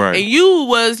head, right. And you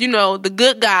was the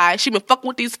good guy. She been fucking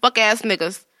with these fuck ass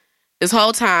niggas this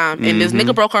whole time, and this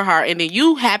nigga broke her heart, and then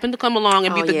you happened to come along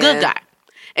and be the good guy,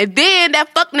 and then that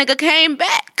fuck nigga came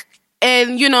back.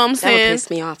 And you know what I'm saying? That would piss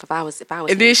me off if I was.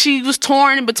 And then she was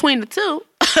torn in between the two.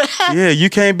 Yeah, you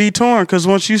can't be torn because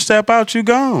once you step out, you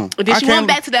gone. And then she went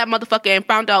back to that motherfucker and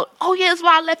found out, oh yeah, that's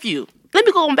why I left you. Let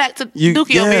me go back to Dookie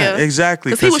over here. Yeah,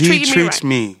 exactly. Because he treats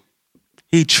me.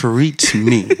 He treats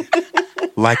me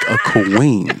like a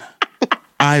queen.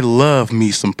 I love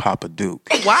me some Papa Duke.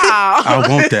 Wow. I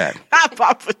want that.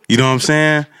 Papa. You know what I'm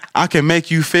saying? I can make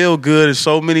you feel good in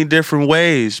so many different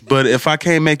ways, but if I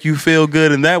can't make you feel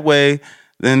good in that way,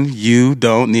 then you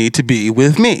don't need to be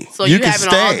with me. So you you can having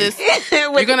stay. all this?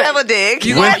 With the devil dick.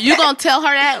 You gonna tell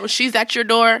her that when she's at your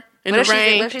door in the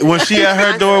rain? When she at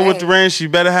her door with the rain, she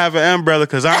better have an umbrella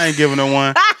because I ain't giving her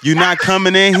one. You not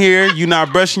coming in here. You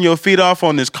not brushing your feet off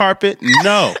on this carpet.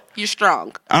 No. You're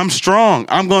strong. I'm strong.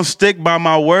 I'm going to stick by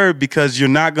my word because you're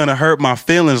not going to hurt my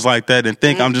feelings like that and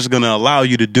think I'm just going to allow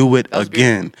you to do it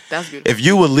again. Beautiful. That's beautiful. If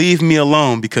you would leave me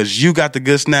alone because you got the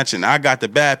good snatch and I got the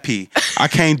bad pee, I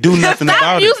can't do nothing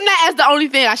about it. Stop using that as the only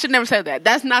thing. I should never say that.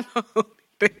 That's not the only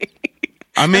thing.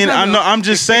 I mean, I know. I'm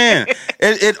just saying,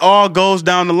 it all goes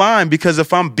down the line because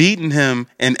if I'm beating him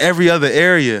in every other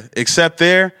area except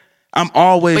there, I'm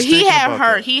always. But he had about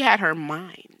her. that. He had her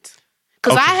mind.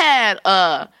 Because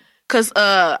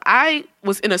I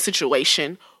was in a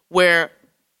situation where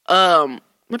my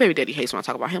baby daddy hates when I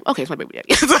talk about him. Okay, it's my baby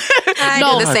daddy.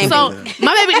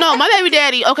 My baby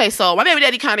daddy. Okay, so my baby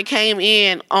daddy kind of came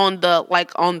in on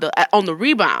the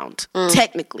rebound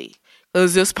technically.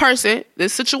 Because this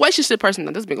situationship person,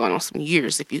 now this has been going on some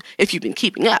years if you've been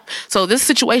keeping up. So this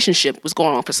situationship was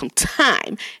going on for some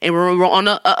time, and we were on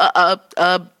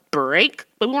a break,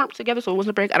 but we weren't together, so it wasn't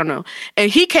a break. I don't know. And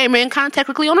he came in kind of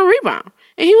technically on a rebound,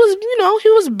 and he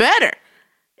was better,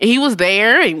 and he was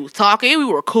there, and he was talking. We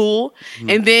were cool,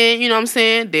 and then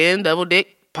then double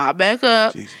dick popped back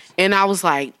up, and I was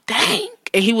like, dang.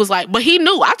 And he was like, but he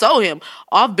knew. I told him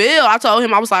off bill. I told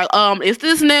him, I was like, it's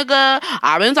this nigga.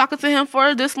 I've been talking to him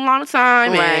for this long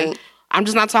time, and I'm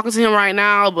just not talking to him right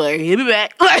now, but he'll be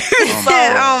back. Oh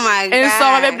my God. And so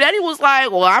my baby daddy was like,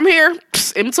 well, I'm here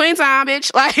in between time,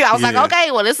 bitch. Like, I was like,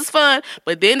 okay, well, this is fun.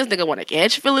 But then this nigga want to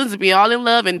catch feelings and be all in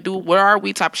love and do where are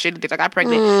we type of shit. I got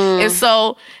pregnant.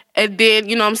 And then,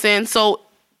 you know what I'm saying? So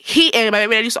he, and my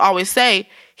baby daddy used to always say,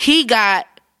 he got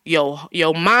your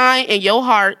mind and your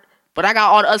heart, but I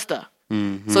got all the other stuff.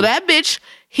 So that bitch,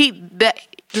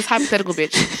 this hypothetical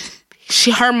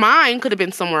bitch, her mind could have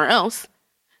been somewhere else.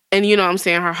 And you know what I'm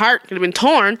saying? Her heart could have been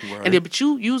torn. Right. And then, but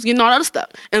you was getting all the other stuff.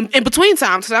 And in between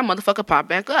times, so that motherfucker popped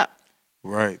back up.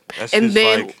 Right. That's and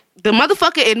then the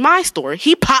motherfucker in my story,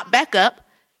 he popped back up.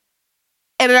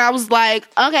 And then I was like,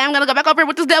 okay, I'm going to go back over here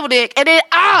with this devil dick. And then,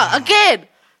 again.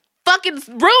 Fucking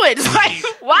ruined. It's like,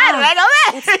 why did I go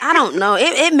back? I don't know.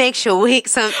 It makes you weak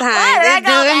sometimes.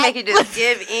 It make you just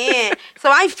give in.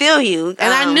 So I feel you.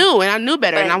 And I knew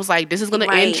better. And I was like, this is going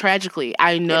to end tragically.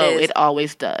 I know it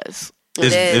always does.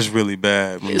 It's really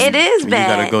bad. It is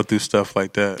bad. You got to go through stuff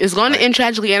like that. It's going to end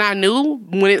tragically. And I knew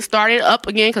when it started up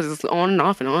again, because it's on and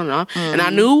off and on and off. And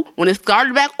I knew when it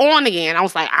started back on again, I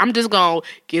was like, I'm just going to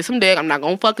get some dick. I'm not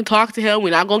going to fucking talk to him. We're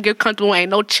not going to get comfortable.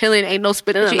 Ain't no chilling. Ain't no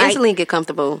spitting the night. You instantly get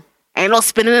comfortable. Ain't no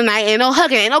spending the night, ain't no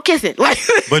hugging, ain't no kissing.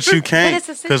 But you can't,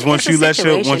 because once you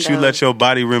let your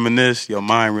body reminisce, your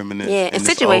mind reminisce. Yeah, and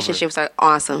situationships are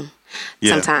awesome.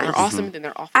 Yeah. Sometimes they're awesome, then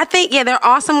they're awful. I think they're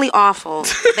awesomely awful.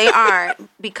 They are,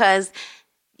 because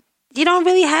you don't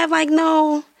really have like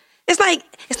no it's like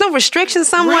it's no restrictions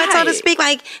somewhat, so to Right. speak.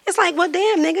 Like it's like, well,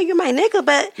 damn, nigga, you're my nigga,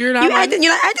 but You're not my you're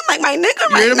not acting like my nigga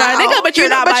right You're now. my nigga, but you're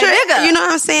not my nigga. You know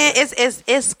what I'm saying?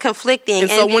 It's conflicting. And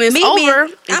so when it's me over,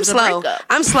 being, it's I'm a slow. breakup.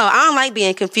 I'm slow. I don't like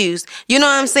being confused. You know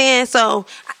what I'm saying? So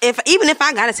even if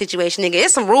I got a situation, nigga,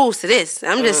 it's some rules to this.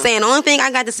 I'm just saying. The only thing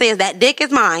I got to say is that dick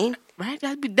is mine. Right?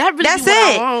 That really That's be what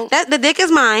I it. want. That the dick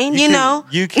is mine. You know.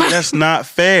 You can. That's not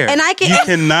fair. And I can- You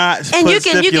cannot And put you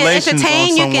can stipulations entertain,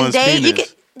 on you can someone's date, you penis.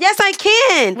 can. Yes, I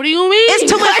can. What do you mean? It's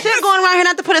too much shit going around here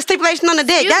not to put a stipulation on the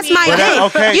dick. Excuse That's me. my But that-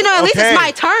 dick. okay, You know, at least okay. it's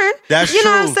my turn. That's you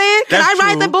know what I'm true. saying? Can That's I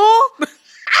ride the true. bull?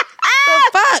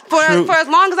 Fuck True. for as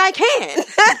long as I can.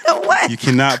 What? You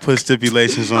cannot put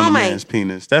stipulations on Oh a my- man's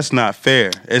penis. That's not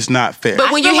fair. It's not fair.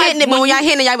 But when feel you're like hitting it, but when y'all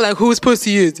hitting it, y'all be like, "Whose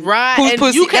pussy is it? Right. Whose And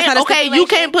pussy?" you That's can't. not a Okay, you stipulation.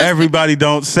 can't put. Everybody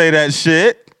don't say that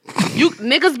shit. You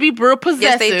niggas be real possessive.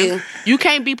 Yes, they do. You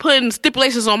can't be putting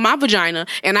stipulations on my vagina,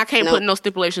 and I can't Nope. put no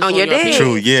stipulations On on your your dick. penis.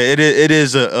 True. Yeah. It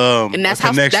is a And that's a how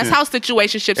connection.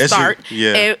 situationships It's a- start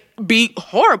yeah. and be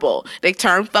horrible. They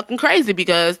turn fucking crazy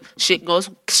because shit goes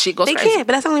They crazy. can't,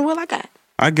 but that's the only rule I got.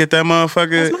 I get that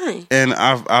motherfucker, That's mine. and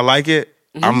I like it.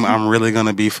 I'm really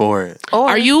gonna be for it. Or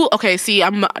Are you okay? See,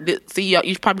 you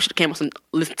probably should have came on some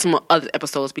listen to some other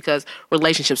episodes because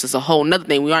relationships is a whole nother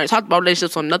thing. We already talked about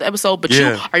relationships on another episode, but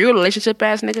Yeah. are you a relationship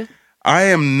ass nigga? I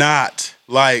am not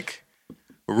like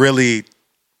really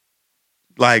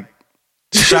like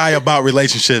shy about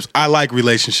relationships. I like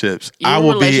relationships. You're I a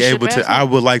will be relationship able to. asshole? I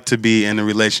would like to be in a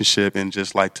relationship and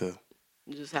just like to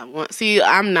You just have one. See,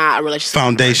 I'm not a relationship.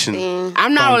 foundation.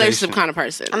 I'm not a relationship Foundation. kind of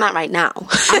person. I'm not right now.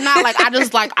 I'm not like I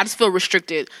just feel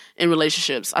restricted in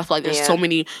relationships. I feel like there's Yeah. so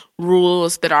many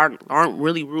rules that aren't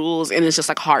really rules, and it's just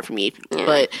like hard for me.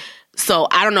 But so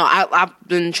I don't know.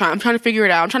 I'm trying to figure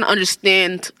it out. I'm trying to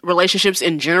understand relationships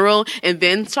in general, and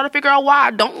then try to figure out why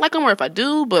I don't like them or if I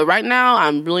do. But right now,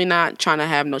 I'm really not trying to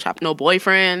have no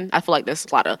boyfriend. I feel like there's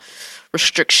a lot of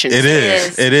restrictions. It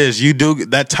is. is. It is. You do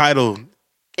that title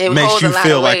It makes holds you a lot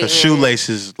feel of like weight, a shoelace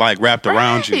is like wrapped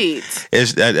around you.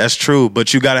 Right. That's true,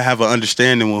 but you got to have an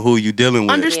understanding with who you dealing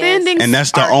with. Understanding, And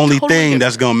that's the only thing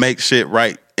that's gonna make shit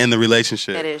right in the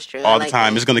relationship. That is true. I All the like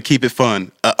time. that. It's gonna keep it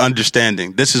fun.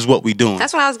 Understanding. This is what we doing.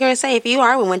 That's what I was gonna say. If you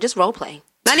are with one, just role play.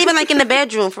 Not even like in the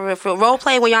bedroom for role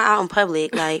play when y'all out in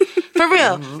public. Like for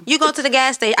real, you go to the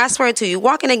gas station. I swear to you,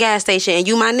 walk in the gas station and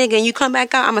you my nigga, and you come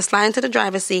back out. I'ma slide into the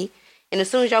driver's seat, and as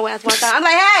soon as your ass walk out, I'm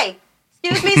like, hey,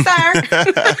 excuse me, sir.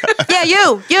 Yeah,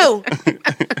 you.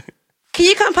 Can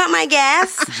you come pump my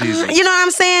gas? Jesus. You know what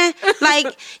I'm saying? Like,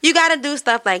 you got to do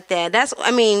stuff like that.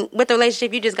 With the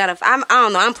relationship, you just got to, I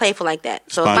don't know, I'm playful like that.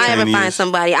 So if I ever find Spontaneous.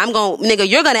 somebody,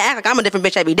 you're going to act like I'm a different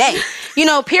bitch every day. You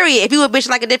know, period. If you a bitch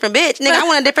like a different bitch, nigga, I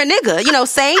want a different nigga. You know,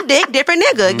 same dick, different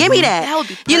nigga. Give me that. That would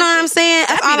be You know what I'm saying?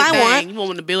 That's all I want. You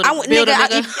want to build I, a want- build nigga,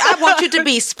 a nigga? I want you to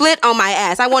be split on my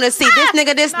ass. I want to see this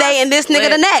nigga this day and this nigga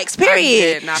the next.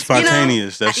 Period. Not You know?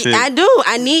 Spontaneous. That shit. I do.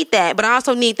 I need that, but I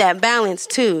also need that balance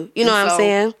too. You know what I'm So,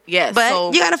 saying? yes, But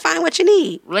so- you got to find what you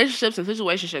need. Relationships and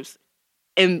situationships,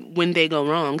 and when they go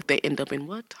wrong, they end up in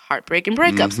what? Heartbreak and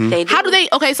breakups. Mm-hmm. They do. How do they?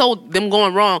 Okay, so them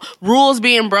going wrong, rules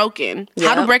being broken.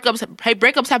 How do Yep.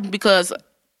 breakups happen because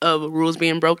of rules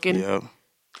being broken, Yep.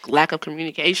 lack of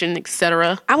communication,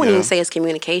 etc. I wouldn't Yeah. even say it's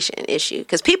communication issue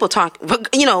because people talk.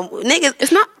 You know, niggas.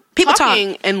 It's not People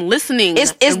talking and listening.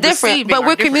 It's and different, receiving but are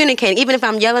we're different. communicating. Even if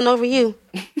I'm yelling over you,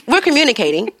 we're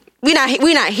communicating. We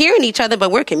not hearing each other,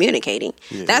 but we're communicating.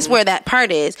 That's where that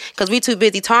part is because we too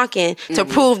busy talking to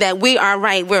prove that we are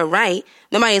right. We're right.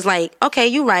 Nobody's like, okay,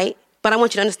 you right, but I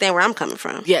want you to understand where I'm coming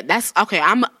from. Yeah, that's okay.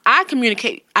 I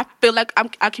communicate. I feel like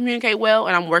I communicate well,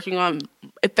 and I'm working on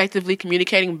effectively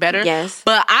communicating better. Yes.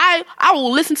 But I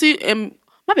will listen to you and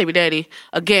my baby daddy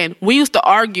again. We used to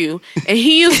argue, and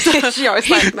he used to. She always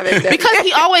likes my baby daddy. because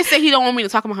he always said he don't want me to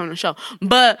talk about him on the show,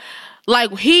 but.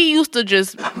 Like he used to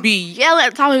just be yelling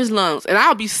at the top of his lungs, and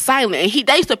I'll be silent. And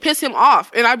that used to piss him off,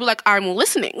 and I'd be like, "I'm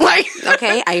listening." Like,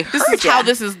 Okay, I this heard is how ya.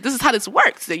 this is how this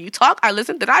works. So you talk, I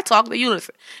listen. Then I talk, then you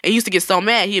listen. And he used to get so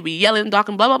mad, he'd be yelling,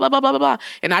 talking, blah blah blah blah blah blah blah,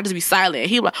 and I'd just be silent. And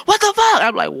he'd be like, "What the fuck?"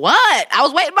 I'm like, "What? I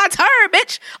was waiting my turn,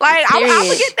 bitch. Like I'm gonna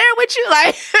Period. get there with you."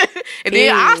 Like, and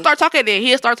then I'll Period. start talking, and then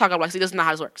he'll start talking. I'm like, "See, this is not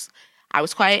how this works." I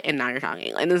was quiet, and now you're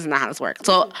talking. And this is not how this works.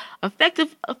 So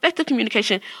effective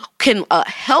communication can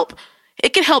help.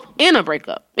 It can help in a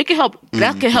breakup. It can help.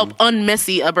 That can help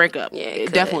unmessy a breakup. Yeah, it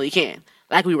could. definitely can.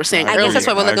 Like we were saying I earlier. guess that's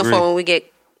what we're I looking agree. for when we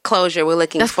get closure. We're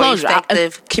looking That's for closure.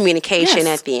 effective communication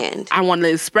Yes. at the end. I want to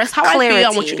express how I feel. I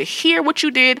want Clarity. you to hear what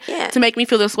you did Yeah. to make me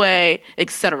feel this way,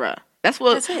 etc. That's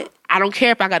it. I don't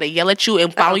care if I gotta yell at you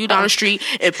and follow you down the street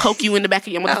and poke you in the back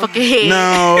of your motherfucking head.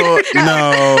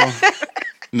 No.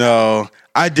 No,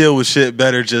 I deal with shit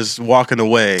better just walking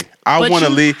away. I But want to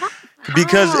you- leave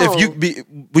because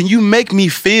when you make me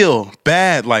feel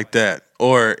bad like that,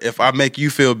 or if I make you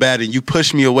feel bad and you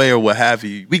push me away or what have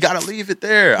you, we gotta leave it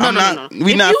there. No.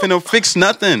 We If not you- finna fix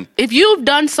nothing. If you've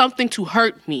done something to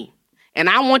hurt me, and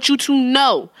I want you to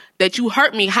know that you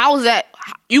hurt me, how is that?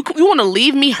 You want to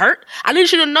leave me hurt? I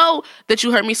need you to know that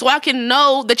you hurt me, so I can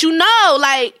know that you know.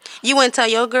 Like, You wouldn't tell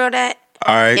your girl that?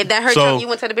 All right. If that hurt so, you, you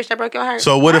wouldn't tell the bitch that broke your heart?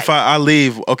 So what if I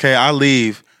leave? Okay, I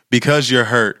leave because you're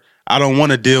hurt. I don't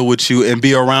want to deal with you and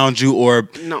be around you, or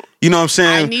No. you know what I'm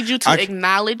saying? I need you to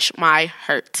acknowledge my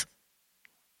hurt.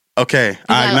 Okay,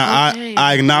 like, okay.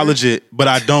 I acknowledge it, but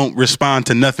I don't respond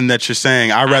to nothing that you're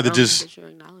saying. I'd rather just You're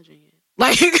acknowledging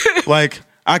it. like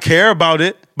I care about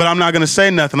it, but I'm not gonna say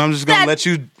nothing. I'm just gonna let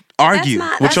you argue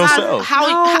with yourself.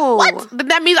 How, what?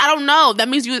 That means I don't know. That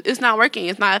means it's not working.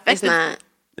 It's not effective. It's not.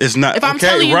 It's not. If I'm okay,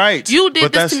 telling you, right? you did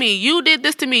but this to me, you did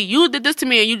this to me, you did this to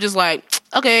me, and you just like,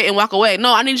 okay, and walk away.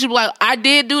 No, I need you to be like, I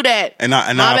did do that. And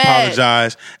I My bad.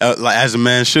 apologize, like as a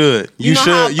man should. You know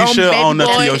how, should Baby own up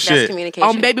to Boy- your That's shit. communication.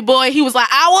 On Baby Boy, he was like,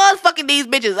 I was fucking these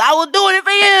bitches. I was doing it for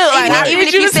you. Like, Right. I Even need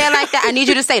if you you to say it like that, I need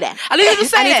you to say that. I need you to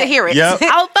say I need that. to hear it. Yep.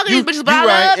 I was fucking these bitches, but I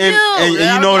love you. And And I you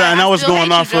was know like, that, and I was still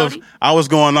going hate off you, of Jody. I was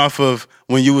going off of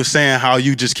when you were saying how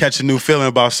you just catch a new feeling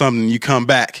about something, and you come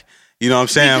back. You know what I'm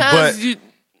saying? Because But you,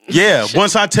 yeah,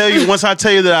 once I tell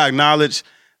you that I acknowledge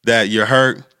that you're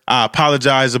hurt, I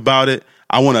apologize about it.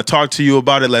 I want to talk to you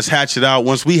about it. Let's hatch it out.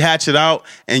 Once we hatch it out,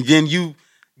 and then you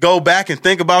go back and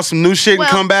think about some new shit Well-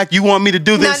 and come back, you want me to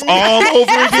do this No. all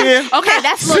over again? okay,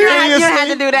 that's You don't have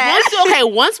to do that.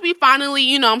 Once we finally,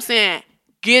 you know what I'm saying,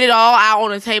 get it all out on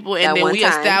the table, and That then one we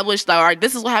time. establish, like, all right,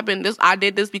 this is what happened. This I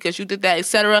did this because you did that,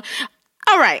 etc.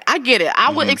 All right, I get it.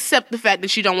 I would accept the fact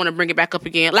that you don't want to bring it back up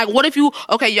again. Like, what if y'all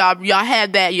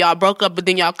had that, y'all broke up, but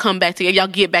then y'all come back together, y'all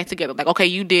get back together. Like, okay,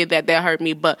 you did that hurt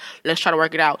me, but let's try to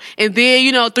work it out. And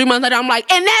then, 3 months later, I'm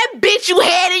like, and that bitch you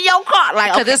had in your car,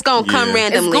 like, Because okay, it's going to come Yeah.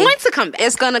 randomly. it's going to come back.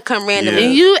 It's going to come randomly. Yeah.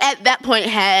 And you at that point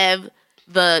have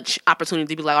the opportunity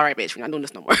to be like, all right, bitch, we're not doing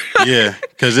this no more. Yeah,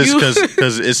 because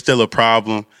it's still a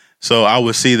problem. So I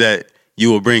would see that you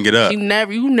will bring it up. you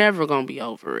never gonna be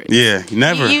over it. Yeah,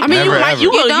 never. You- I mean, never, ever. you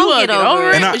don't will get get over over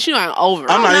it. it, And but you ain't over it.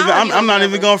 I'm not no, even. you I'm not never.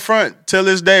 even gonna front till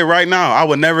this day. Right now, I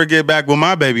would never get back with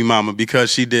my baby mama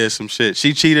because she did some shit.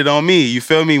 She cheated on me. You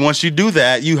feel me? Once you do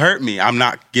that, you hurt me. I'm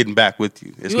not getting back with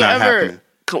you. It's You not ever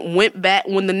happening. went back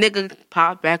when the nigga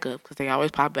popped back up, because they always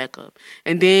pop back up,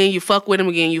 and then you fuck with him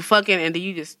again, you fucking, and then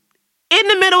you just in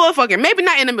the middle of fucking, maybe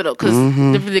not in the middle, because the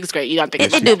nigga's great. You don't think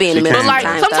It do be in the She middle But like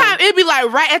sometimes. sometimes it'd be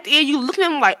like right at the end, you look at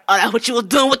him like, oh, that's what you was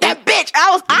doing with that bitch.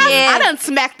 I done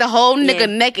smacked the whole nigga Yeah.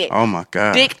 naked. Oh my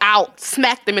god. Dick out,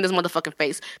 smacked him in his motherfucking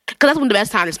face. Cause that's when the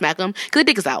best time to smack him. Cause the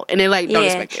dick is out, and they like don't Yeah,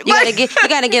 respect it. you Like,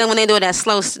 gotta get them when they do that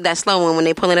slow one when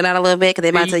they pulling it out a little bit because they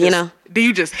about to, then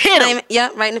you just hit him.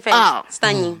 yeah, right in the face, Oh.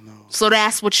 stun you. So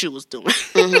that's what you was doing.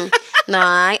 No,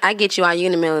 I get you. Are you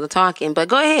in the middle of the talking? But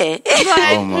go ahead.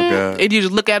 Oh my god. And you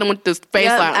just look at him with this face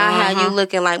Yep, like, I had you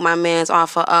looking like my man's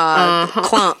off of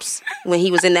Clumps when he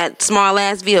was in that small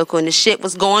ass vehicle and the shit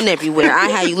was going everywhere. I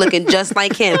had you looking just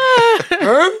like him.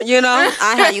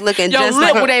 I had you looking Your just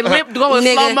lip like with that lip going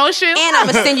Nigga, slow motion. and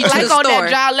I'ma send you to like the on store. that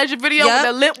John Legend video Yep.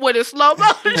 with the lip with it slow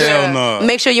motion. Hell no.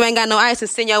 Make sure you ain't got no ice and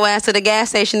send your ass to the gas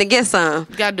station to get some.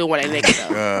 You gotta do it when they naked though.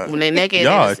 God. When they naked,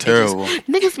 Y'all they are just- terrible.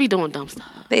 Niggas be doing dumb stuff.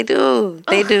 They do.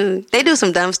 They do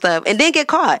some dumb stuff and then get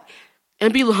caught.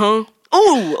 And be like, huh?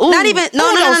 Ooh. Not even no.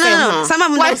 don't say, huh? Some of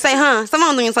them What? don't say huh. Some of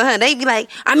them don't even say huh. They be like,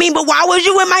 I mean, but why was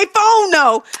you in my phone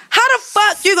though? How the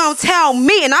fuck you gonna tell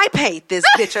me? And I paid this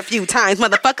bitch a few times,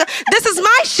 motherfucker. This is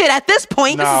my shit at this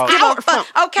point. No. This is Our phone.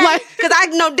 okay? Like- Because I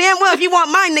know damn well if you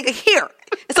want my nigga here,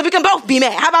 so we can both be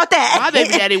mad. How about that? My baby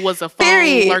daddy was a phone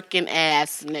Period. lurking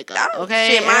ass nigga. Oh, Okay,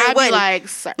 shit, and mine I'd be wasn't. like,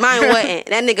 sir. Mine wasn't.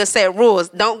 That nigga said rules.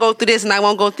 Don't go through this, and I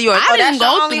won't go through yours. I that's didn't your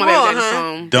go only through my rule, baby daddy's huh?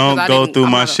 phone. Don't because I go didn't- through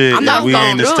I'm my not a- shit I'm not if we a ain't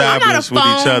phone dude. established I'm not a with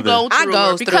each phone other. go-to I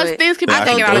go because through it. things can be Yeah, I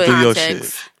taken can out go of through your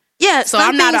context. shit. Yeah, So some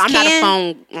I'm not a things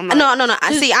phone. I'm not- No.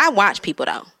 I see. I watch people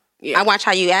though. Yeah. I watch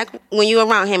how you act when you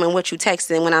around him and what you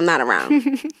texting when I'm not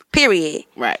around. Period.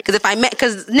 Right. Because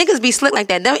because niggas be slick like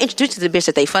that. They'll introduce you to the bitch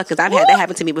that they fuck. Because I've had that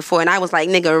happen to me before, and I was like,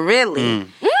 nigga, really?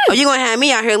 Or you gonna have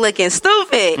me out here looking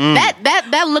stupid?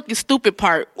 That looking stupid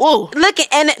part. Whoa. Looking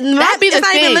and That be the it's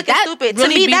not even thing. looking That stupid.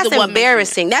 really To me, be that's the what makes me-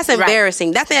 embarrassing. That's Right.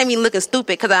 embarrassing. That's not me looking stupid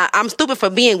because I'm stupid for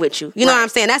being with you. You know Right. what I'm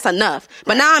saying? That's enough.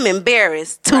 But now I'm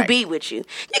embarrassed to Right. be with you.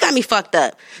 You got me fucked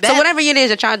up. So That- whatever it is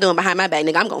that y'all doing behind my back,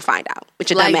 nigga, I'm gonna find out with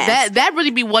your Like dumb ass. that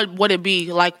really be what it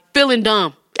be like, feeling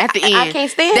dumb at the end. I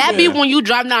can't stand that. it. Be when you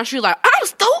drive down the street like, I'm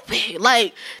stupid.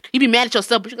 Like you be mad at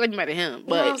yourself, but you can be mad at him. But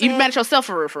what I'm you be saying? mad at yoururself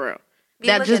for real.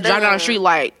 that just drive down the street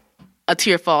like a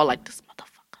tear fall, like this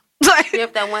motherfucker. Like,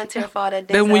 If that one tear fall that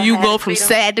day. then when you go from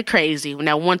sad to crazy, when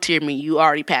that one tear mean you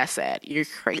already past sad, you're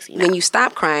crazy. Now. when you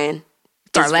stop crying,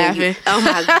 Start is when laughing. you- oh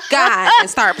my God. And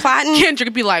start plotting. Kendrick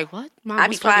would be like, "What? Mom, I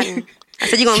be what's funny?" plotting. I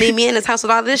said, you gonna leave me in this house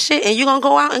with all this shit and you gonna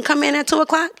go out and come in at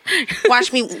 2:00?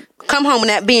 Watch me come home and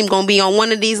that beam gonna be on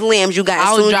one of these limbs you got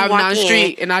I as was soon as you driving walk down the in.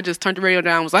 street and I just turned the radio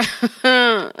down and was like,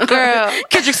 Girl.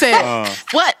 Kendrick said,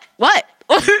 What?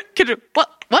 Kendrick,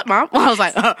 what, Mom? I was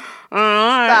like, all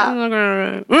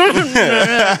right.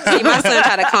 See, my son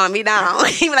tried to calm me down.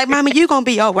 He was like, Mommy, you gonna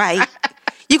be all right.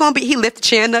 He lift the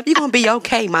chin up. You gonna be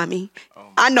okay, Mommy.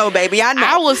 I know, baby. I know.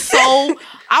 I was so,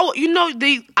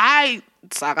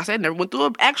 so like I said, never went through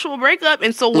an actual breakup.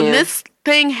 And so when Yeah. this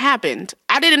thing happened,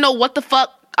 I didn't know what the fuck.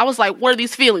 I was like, what are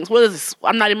these feelings? What is this?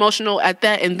 I'm not emotional at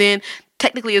that. And then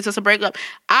technically it's just a breakup.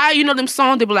 Them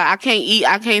songs, they be like, I can't eat,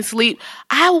 I can't sleep.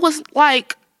 I was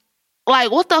like,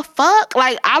 what the fuck?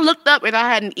 Like, I looked up and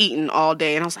I hadn't eaten all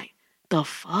day. And I was like, the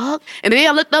fuck? And then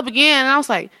I looked up again and I was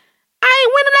like,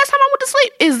 when the last time I went to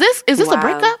sleep? Is this a Wow.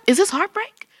 breakup? Is this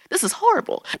heartbreak? This is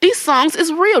horrible. These songs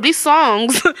is real. These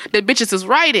songs that bitches is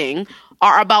writing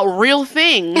are about real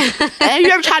things. And have you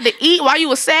ever tried to eat while you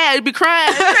was sad? You'd be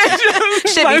crying.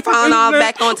 Shit be falling all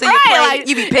back onto your plate. Like,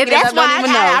 You be picking it that's up, don't why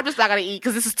even know. I'm just not gonna eat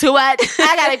because this is too much.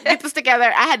 I gotta get this together.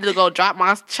 I had to go drop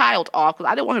my child off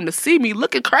because I didn't want him to see me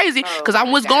looking crazy because I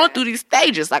was going through these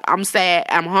stages. Like, I'm sad,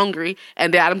 I'm hungry,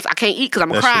 and then I can't eat because I'm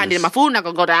That crying. shit is- Then my food not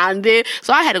gonna go down. And then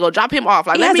so I had to go drop him off.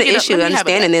 Like, He let has me an get issue let me have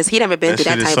a- understanding this. He never been That through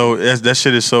shit that is type. that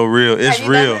shit is so real. It's Have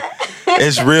you real. done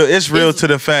It's real. It's real to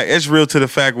the fact. It's real to the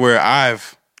fact where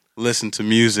I've listened to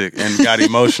music and got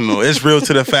emotional. It's real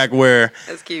to the fact where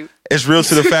That's cute. it's real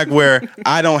to the fact where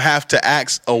I don't have to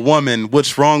ask a woman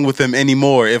what's wrong with them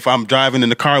anymore if I'm driving in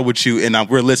the car with you and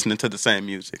we're listening to the same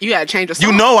music. You gotta change the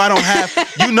song. You know I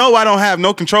don't have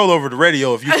no control over the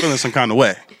radio if you're feeling some kind of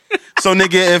way. So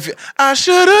nigga, if I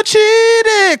should have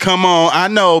cheated, come on, I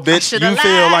know, bitch. shoulda You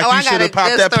feel lied. like Oh, you I got should a have popped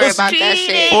good that story pussy about that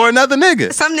shit. for another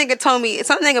nigga. Some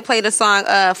nigga played a song,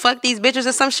 fuck these bitches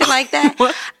or some shit like that.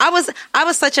 I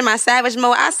was such in my savage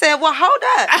mode. I said, well, hold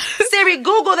up. Siri,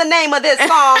 Google the name of this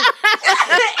song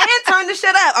and turn the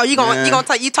shit up. Oh, you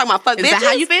talking about fuck Is bitches? that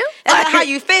how you feel? Is that how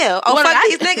you feel? Oh, What fuck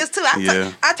did these niggas too.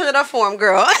 Yeah. I turned it up for him,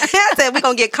 girl. I said, we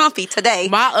gonna get comfy today.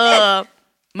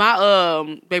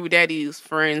 My baby daddy's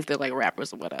friends, they're like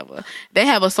rappers or whatever. They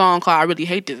have a song called I Really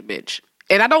Hate This Bitch.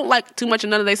 And I don't like too much of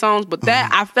none of their songs, but that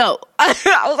I felt. I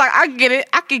was like, I get it.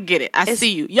 I can get it. I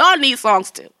see you. Y'all need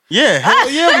songs too. Yeah, hell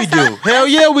yeah, we do. Hell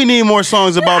yeah, we need more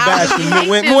songs about I bashing.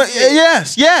 hate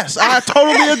this Yes, I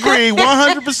totally agree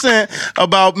 100%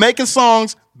 about making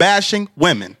songs bashing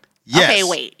women. Yes. Okay,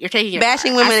 wait. You're taking it.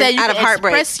 Bashing I women said you out of can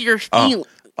heartbreak. Express your feelings.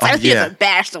 I feel yeah. like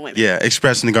bash the women. Yeah,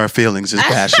 expressing our feelings is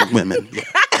bashing women. Yeah,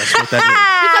 that's what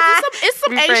that Because it's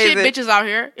some ain't Rephrase shit it. bitches out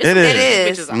here. It's It some is. ain't It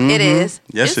shit is. bitches out here. It is. is.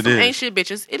 Yes, It's it some ain't is. shit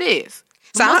bitches. It is.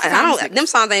 So Most of the time I it's don't. Them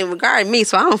songs ain't regarding me,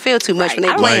 so I don't feel too much when they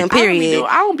I don't- playing. Like- Period.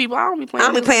 I don't be playing.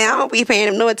 I don't be paying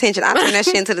them no attention. I turn that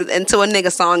shit into a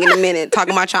nigga song in a minute,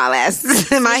 talking about y'all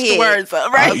asses in my Switch head. the words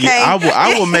up, right? Okay. Yeah,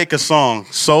 I will make a song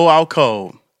so out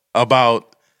cold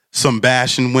about some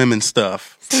bashing women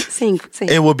stuff. Sing.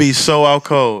 It will be so out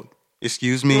cold.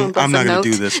 Excuse me, wanna bust I'm not a going to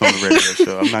note? do this on the radio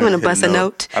show. I'm not wanna going to bust a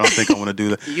note? I don't think I want to do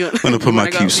that. You- I'm going to put you my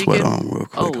wanna go cute sweat vegan? on real quick.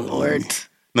 Oh Hold on, Lord. let me-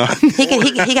 No,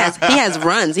 He has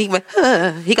runs. He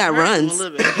got A runs.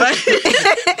 little bit.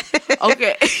 But-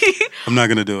 okay. I'm not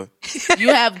going to do it.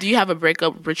 Do you have a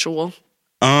breakup ritual?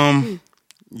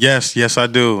 Yes, I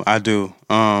do.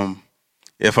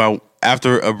 If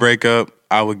after a breakup,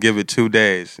 I would give it 2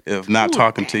 days. If not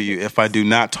talking to you, if I do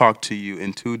not talk to you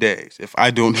in 2 days, if I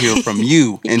don't hear from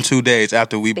you in 2 days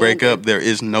after we break up, there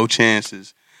is no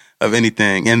chances of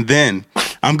anything. And then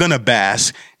I'm gonna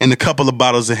bask in a couple of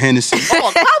bottles of Hennessy. Oh,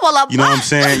 a couple of You know what I'm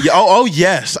saying? Yeah, oh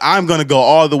yes, I'm gonna go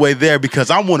all the way there because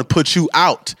I want to put you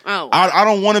out. Oh. I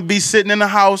don't want to be sitting in the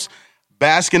house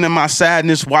basking in my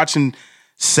sadness, watching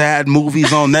sad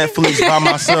movies on Netflix by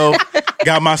myself.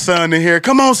 Got my son in here.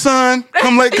 Come on, son.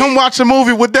 Come watch a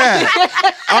movie with dad.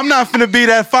 I'm not finna be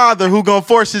that father who gonna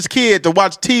force his kid to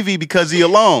watch TV because he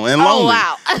alone and lonely.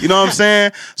 wow. You know what I'm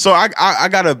saying? So I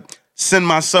gotta send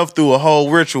myself through a whole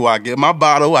ritual. I get my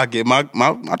bottle, I get my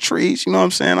trees, you know what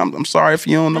I'm saying? I'm sorry if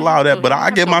you don't allow that, but I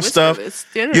get my stuff.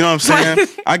 You know what I'm saying?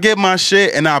 I get my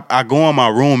shit and I go in my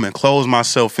room and close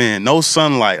myself in. No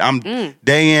sunlight. I'm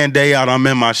day in, day out, I'm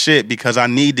in my shit because I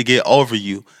need to get over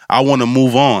you. I want to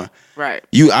move on. Right.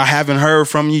 I haven't heard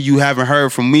from you. You haven't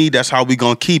heard from me. That's how we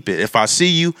gonna keep it. If I see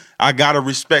you, I gotta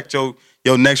respect your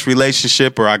next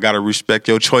relationship, or I gotta respect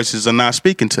your choices of not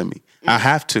speaking to me. I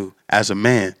have to, as a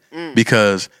man.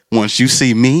 Because once you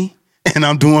see me and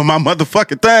I'm doing my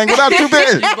motherfucking thing without you,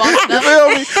 bitch. You feel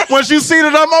me? Once you see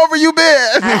that I'm over you,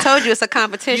 bitch. I told you it's a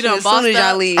competition as soon as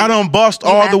y'all leave. I done bossed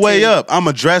all have the way to. up. I'm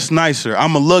going to dress nicer.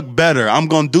 I'm going to look better. I'm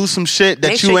going to do some shit that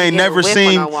Make sure you you ain't get a never whiff when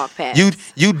seen. I walk past.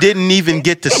 You didn't even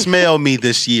get to smell me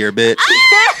this year, bitch.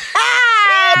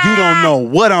 You don't know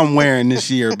what I'm wearing this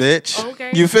year, bitch.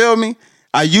 Okay. You feel me?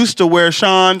 I used to wear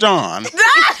Sean John.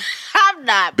 I'm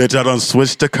not. Bitch, I done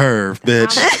switched to Curve,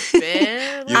 bitch.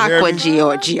 Man. You hear Aqua me?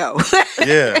 Giorgio.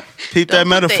 Yeah. Peep that Don't put the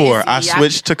metaphor. SE. I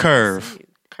switched to Curve.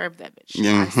 Curve that bitch.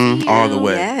 I Mm-hmm. see All you. the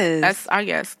way. Yes. That's I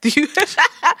guess. Do you?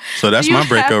 So that's do you my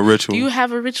breakup have- ritual. Do you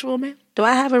have a ritual, man? Do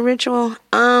I have a ritual?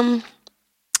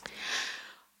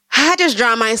 I just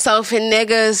drown myself in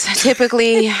niggas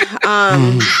typically.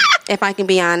 If I can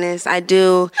be honest, I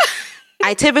do.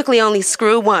 I typically only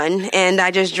screw one, and I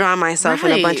just drown myself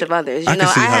in a bunch Right. of others. I can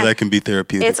see how that can be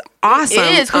therapeutic. It's awesome.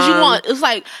 It is because you want. It's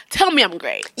like tell me I'm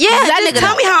great. Yeah, that just nigga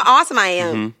tell know. me how awesome I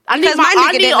am. I need 'Cause my I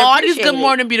nigga need didn't all these appreciate good it.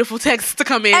 morning beautiful texts to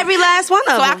come in. Every last one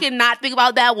of so them. I cannot think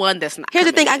about that one. That's not. Here's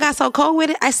the coming thing: I got so cold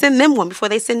with it, I send them one before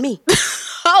they send me.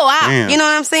 Oh wow. Damn. You know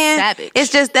what I'm saying? Savage.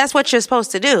 It's just that's what you're supposed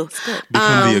to do.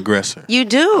 Become the aggressor. You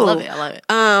do. I love it. I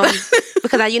love it.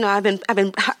 Because I've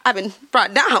been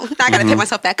brought down. Now I got to pick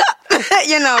myself back up.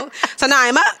 So now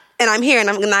I'm up and I'm here and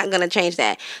I'm not gonna change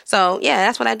that. So yeah,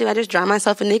 that's what I do. I just drown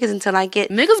myself in niggas until I get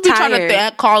Niggas be trying to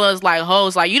tired. call us like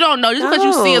hoes. Like you don't know just because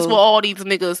you see us No. with all these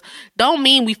niggas, don't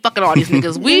mean we fucking all these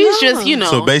niggas. We No.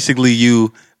 just So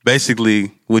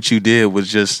basically what you did was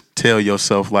just tell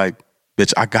yourself like,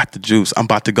 bitch, I got the juice. I'm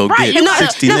about to go Right, get you know,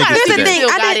 60 no, niggas Here's the today. thing. Still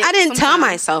got it I didn't tell sometimes.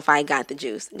 myself I got the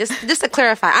juice. Just to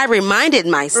clarify, I reminded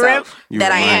myself You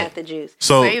that I reminded. had the juice.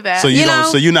 So, Say that. so you You don't. know?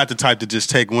 So you're not the type to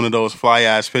just take one of those fly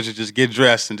ass pictures, just get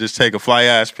dressed and just take a fly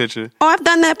ass picture, Oh, I've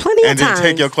done that plenty and of then times.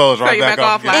 take your clothes right Take it back back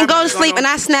off. off, again. and go to Going sleep, on. and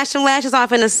I snatch some lashes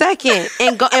off in a second,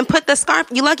 and go and put the scarf.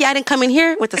 You lucky I didn't come in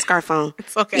here with the scarf on.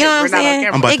 It's okay. You know We're what not I'm on saying?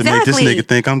 camera. I'm about to make this Exactly. nigga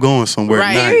think I'm going somewhere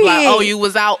Right. tonight. Like, oh, you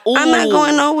was out. Ooh. I'm not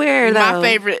going nowhere, My though.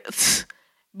 favorite.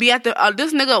 Be at the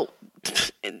this nigga.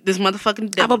 This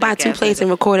motherfucking. I will buy 2 plates and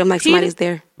record them like somebody's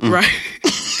there. Right.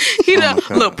 He my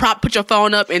God. look, put your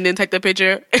phone up and then take the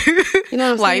picture. You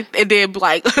know what I'm like, and then be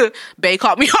like, Bae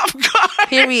caught me off guard.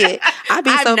 Period. I've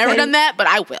I've never done that, but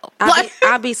I will.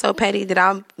 I'll be so petty that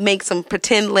I'll make some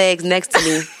pretend legs next to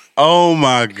me. Oh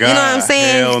my god! You know what I'm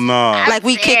saying? Hell no! Like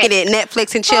we kicking it,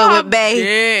 Netflix and chill with Bae,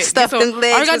 Yeah. stuff Get them some-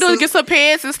 legs. All you gotta do with is get some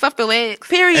pants and stuff the legs.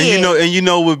 period. And you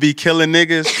know what would be killing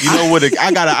niggas? You know what?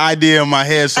 I got an idea in my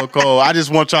head so cold. I just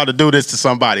want y'all to do this to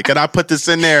somebody. Can I put this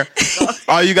in there?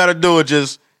 All you gotta do is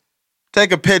just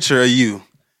take a picture of you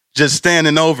just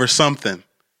standing over something.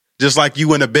 Just like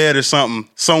you in a bed or something,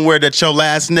 somewhere that your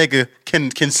last nigga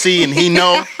can see and he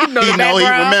know, he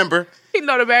background. remember. He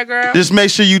know the background. Just make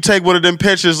sure you take one of them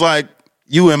pictures like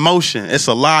you in motion. It's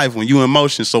a live one, you in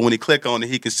motion. So when he click on it,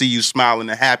 he can see you smiling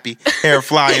and happy, hair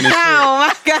flying and shit. Oh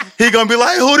my god! He gonna be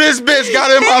like, who this bitch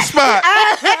got in my spot?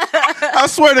 I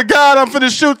swear to God, I'm finna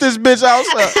shoot this bitch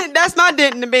outside. That's my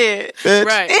dent in the bed. Bitch.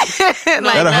 Right.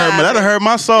 That'll hurt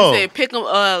my soul. Said pick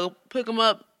him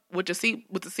up with the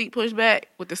seat pushed back,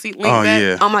 with the seat leaned Oh back.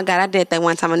 yeah. Oh my god! I did that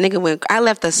one time. A nigga went. I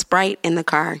left a Sprite in the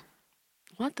car.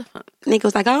 What the fuck? Nigga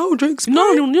was like, I don't drink Sprite.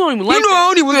 No, you don't even like I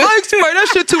don't even like Sprite. That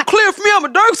shit too clear for me. I'm a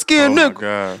dark Oh skinned my nigga.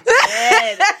 God.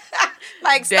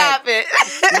 Like, stop it.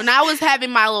 When I was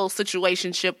having my little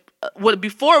situationship,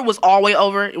 before it was all the way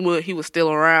over and when he was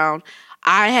still around,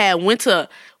 I had went to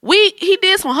he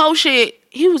did some whole shit.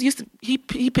 He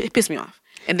pissed me off,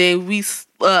 and then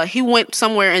he went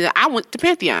somewhere and I went to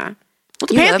Pantheon. Went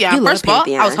to You love- Pantheon. you love First of all,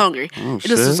 Pantheon. I was hungry.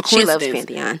 This is a She loves coincidence.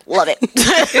 Pantheon. Love it.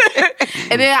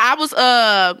 And then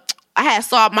I had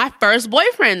saw my first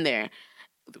boyfriend there.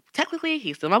 Technically,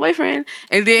 he's still my boyfriend.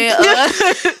 And then, so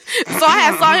I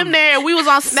had saw him there, and we was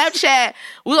on Snapchat.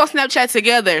 We was on Snapchat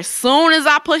together. Soon as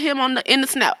I put him in the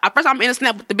snap, first I'm in the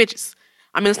snap with the bitches.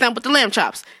 I'm in the snap with the lamb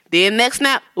chops. Then next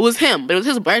snap, it was him, but it was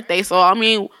his birthday. So I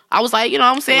mean, I was like, you know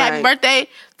what I'm saying, happy Right. birthday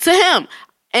to him.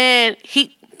 And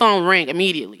phone rang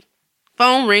immediately.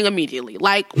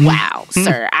 Like, wow,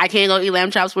 sir, I can't go eat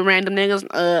lamb chops with random niggas.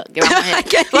 Get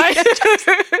out my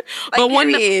head. But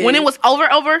when period. it was over,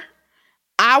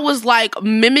 I was like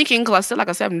mimicking, because like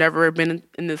I said, I've never been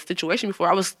in this situation before.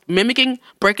 I was mimicking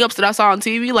breakups that I saw on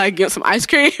TV, like get some ice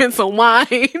cream and some wine.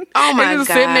 Oh my and just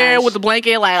sitting there gosh. with the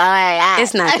blanket, like,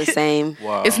 It's not the same.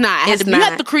 Wow. It's not. It's You not.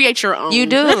 have to create your own. You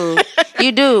do.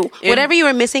 You do. Whatever you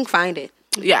were missing, find it.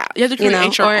 Yeah, you have to You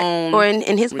create know, your own. or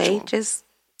in his way, ritual. just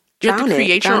You have drown to it.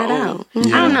 create your Drown it own. out.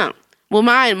 I don't know. Well,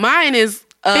 mine is.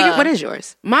 What is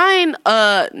yours? Mine.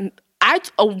 I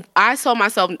told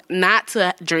myself not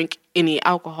to drink any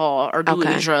alcohol or do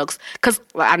any drugs because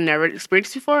I never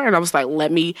experienced it before, and I was like,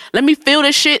 let me feel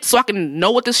this shit so I can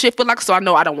know what this shit feel like. So I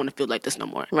know I don't want to feel like this no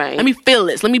more. Right. Let me feel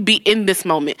this. Let me be in this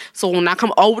moment. So when I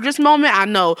come over this moment, I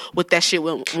know what that shit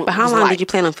will. But how long did you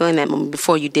plan on feeling that moment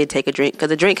before you did take a drink?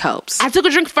 Because a drink helps. I took a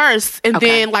drink first, and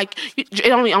then like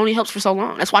it only helps for so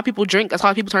long. That's why people drink. That's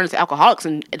why people turn into alcoholics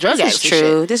and drug addicts. This is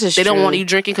true. This is they true. don't want you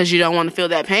drinking because you don't want to feel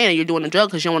that pain, and you're doing the drug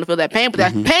because you don't want to feel that pain. But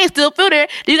that pain still feel there.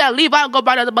 Then you gotta leave out and go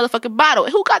buy another motherfucking bottle.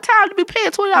 Who got time to be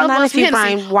paying $20 Not if for you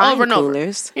Hennessy find wine over and over?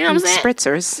 coolers, You know what I'm saying?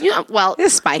 Spritzers. You know, well,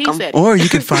 Just spike he 'em. said it. Or you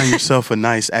can find yourself a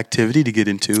nice activity to get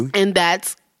into. And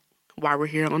that's why we're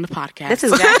here on the podcast. That's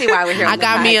exactly why we're here on the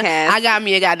podcast. I got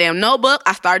me a goddamn notebook.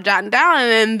 I started jotting down,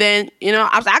 and then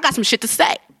I was like, I got some shit to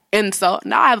say. And so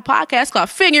now I have a podcast called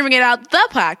Figuring It Out, the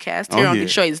podcast here on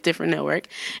Detroit's Different Network.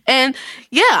 And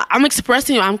yeah, I'm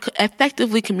expressing, I'm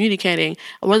effectively communicating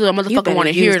whether a motherfucker want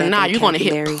to hear it or not. You're going to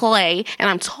hit play, and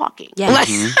I'm talking. Yeah,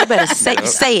 you better say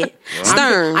it.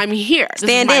 Stern. I'm here.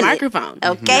 Stand this is in my it. microphone. Okay.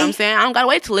 You know what I'm saying? I don't got to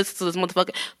wait to listen to this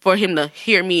motherfucker for him to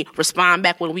hear me respond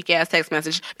back with a weak-ass text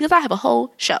message because I have a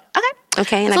whole show.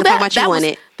 Okay, and I can talk about you on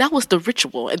it. That was the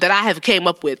ritual that I have came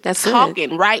up with. That's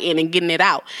talking, writing, and getting it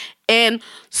out. And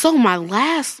so my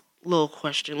last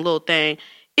little thing,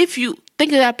 if you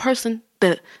think of that person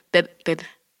that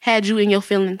had you in your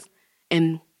feelings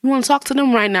and you want to talk to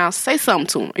them right now, say something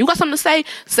to them. You got something to say?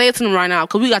 Say it to them right now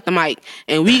because we got the mic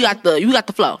and you got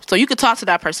the flow. So you could talk to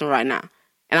that person right now.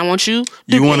 And I want you.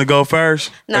 You want to go first?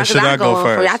 No, or should I go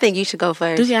first? I think you should go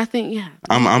first. Yeah, I think, yeah.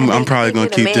 I'm probably going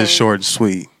to keep this short and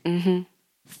sweet.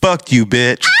 Fuck you,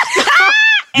 bitch.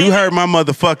 You hurt my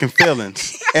motherfucking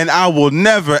feelings. And I will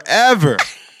never, ever,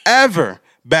 ever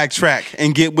backtrack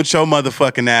and get with your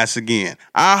motherfucking ass again.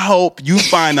 I hope you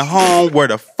find a home where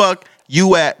the fuck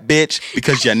you at, bitch,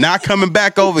 because you're not coming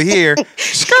back over here.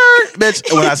 Skirt, bitch.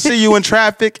 And when I see you in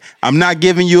traffic, I'm not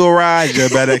giving you a ride. You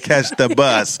better catch the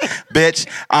bus, bitch.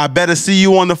 I better see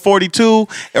you on the 42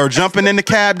 or jumping in the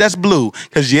cab that's blue,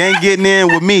 because you ain't getting in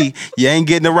with me. You ain't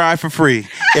getting a ride for free.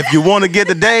 If you want to get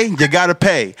the day, you gotta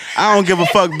pay. I don't give a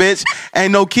fuck, bitch.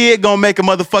 Ain't no kid gonna make a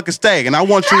motherfucker stay. And I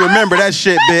want you to remember that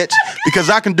shit, bitch, because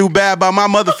I can do bad by my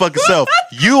motherfucking self.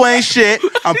 You ain't shit.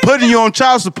 I'm putting you on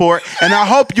child support, and I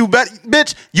hope you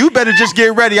bitch, you better just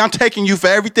get ready. I'm taking you for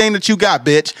everything that you got,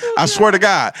 bitch. I swear to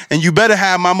God. And you better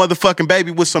have my motherfucking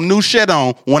baby with some new shit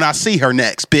on when I see her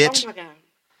next, bitch. Oh my God.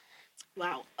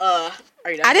 Wow. Are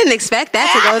you done? I didn't expect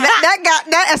that to go.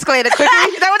 That escalated quickly.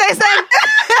 Is that what they said?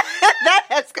 That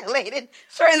escalated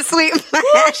short and sweet.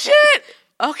 Oh, shit.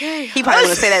 Okay. He probably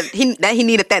would say that he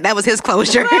needed that. That was his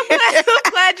closure. I'm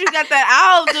glad you got that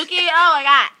out, Dookie. Oh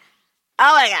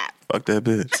my God. Fuck that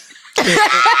bitch.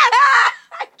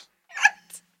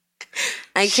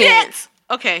 I can't. Shit.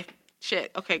 Okay.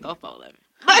 Shit. Okay, go for 11.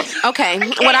 Okay.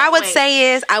 What I would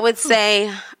say is, I would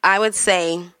say,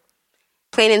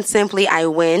 plain and simply, I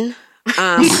win.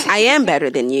 I am better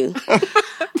than you.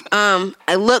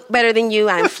 I look better than you.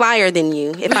 I'm flyer than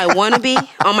you. If I want to be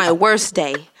on my worst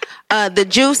day, the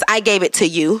juice, I gave it to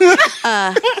you.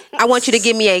 I want you to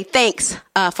give me a thanks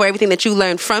for everything that you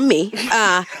learned from me,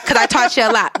 because I taught you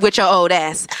a lot with your old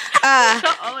ass.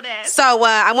 So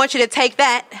I want you to take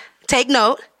take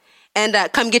note, and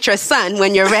come get your son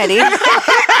when you're ready.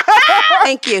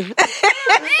 Thank you. Fucking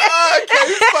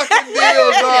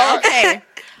deal, dog. Okay.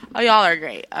 Oh, y'all are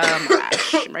great.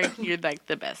 Gosh, right? You're like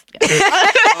the best. Yeah.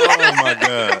 Oh my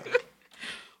God.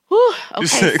 Whew. Okay, You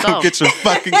said, so come get your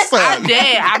fucking I'm son.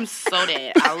 dead. I'm so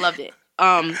dead. I loved it.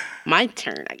 My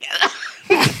turn, I guess.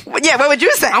 Yeah, what would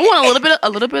you say? I want a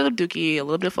little bit of Dookie, a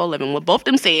little bit of 411. What both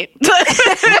them said.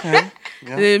 Okay.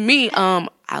 Yeah. Then me,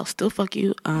 I'll still fuck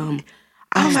you.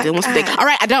 I still want to dick. All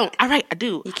right, I don't. All right, I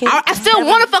do. I still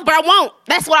want to fuck, but I won't.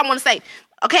 That's what I want to say.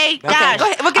 Okay, guys. Go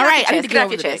ahead. We'll get all it right, off I your need to chest. get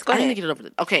off your Get it chest. Go I need ahead. to get it over.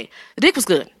 Okay, the dick was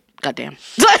good. Goddamn.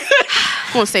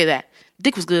 I want to say that. The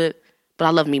dick was good, but I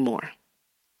love me more.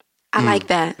 I like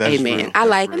that. That's Amen. real. I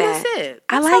like And that. that's it.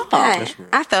 I That's like all. that. That's real.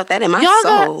 I felt that in my Y'all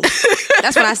soul.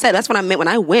 That's what I said. That's what I meant when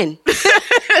I win.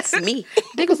 It's me.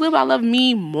 Dick was good, but I love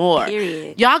me more.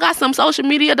 Period. Y'all got some social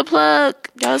media to plug.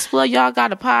 Y'all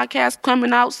got a podcast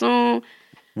coming out soon.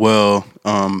 Well,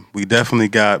 we definitely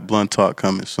got Blunt Talk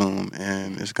coming soon,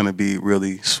 and it's gonna be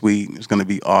really sweet. It's gonna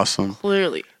be awesome.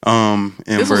 Clearly. And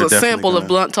This we're was a definitely sample of gonna-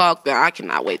 Blunt Talk that I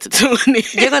cannot wait to tune in.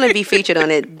 You're gonna be featured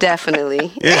on it,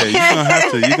 definitely. Yeah,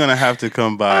 you're gonna have to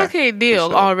come by. Okay, deal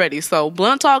For sure. already. So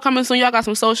Blunt Talk coming soon. Y'all got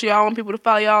some social y'all want people to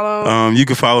follow y'all on. You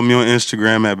can follow me on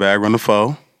Instagram at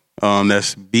BagRunnerFo.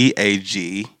 That's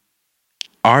BagRunnaFoe.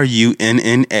 Let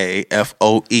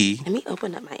me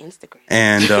open up my Instagram.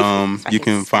 And you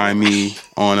can find me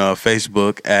on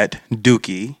Facebook at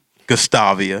Dookie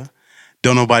Gustavia.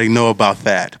 Don't nobody know about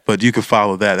that, but you can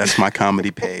follow that. That's my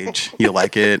comedy page. You'll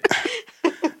like it.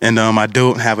 And I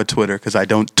don't have a Twitter because I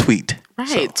don't tweet. Right,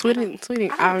 So.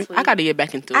 tweeting. I got to get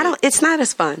back into it. It's not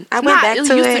as fun. I went not. back It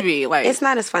to used it. to be, like, it's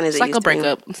not as fun as It's it like used a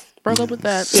breakup. Broke up with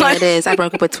that. Yeah, it is. I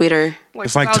broke up with Twitter.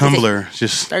 It's like Tumblr,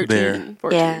 just 13, there.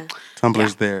 14. Yeah.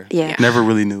 Tumblr's there. Yeah. Never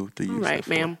really knew what to use All it right, for.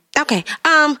 ma'am. Okay.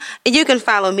 You can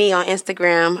follow me on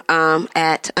Instagram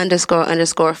at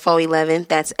 __Fo11.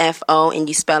 That's FO, and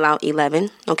you spell out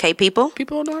 11. Okay, people.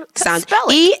 People don't know how to Sounds spell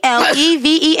it.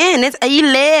 ELEVEN. It's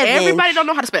 11. Everybody don't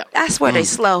know how to spell. I swear they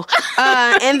slow.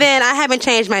 And then I haven't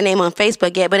changed my name on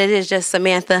Facebook yet, but it is just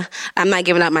Samantha. I'm not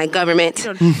giving up my government.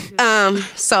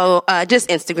 So just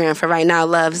Instagram for right now,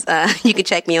 loves. You can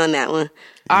check me on that one.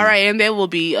 All right, and they will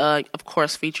be, of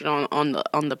course, featured on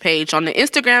the page, on the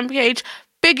Instagram page,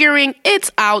 Figuring It's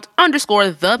Out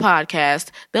 _the podcast.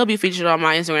 They'll be featured on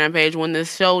my Instagram page when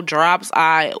this show drops.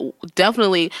 I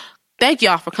definitely thank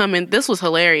y'all for coming. This was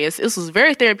hilarious. This was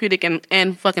very therapeutic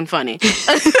and fucking funny.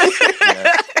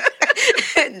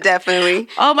 Definitely.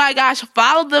 Oh my gosh!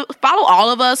 Follow all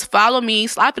of us. Follow me.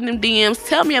 Slap in them DMs.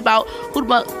 Tell me about who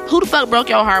the fuck broke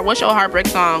your heart. What's your heartbreak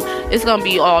song? It's gonna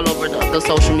be all over the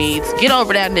social medias. Get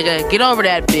over that nigga. Get over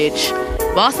that bitch.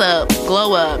 Boss up.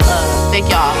 Glow up. Thank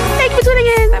y'all. Thank you for tuning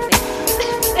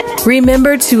in.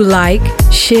 Remember to like,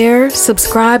 share,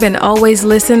 subscribe, and always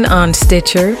listen on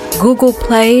Stitcher, Google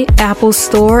Play, Apple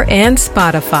Store, and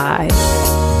Spotify.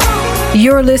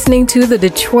 You're listening to the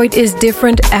Detroit is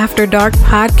Different After Dark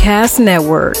Podcast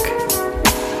Network.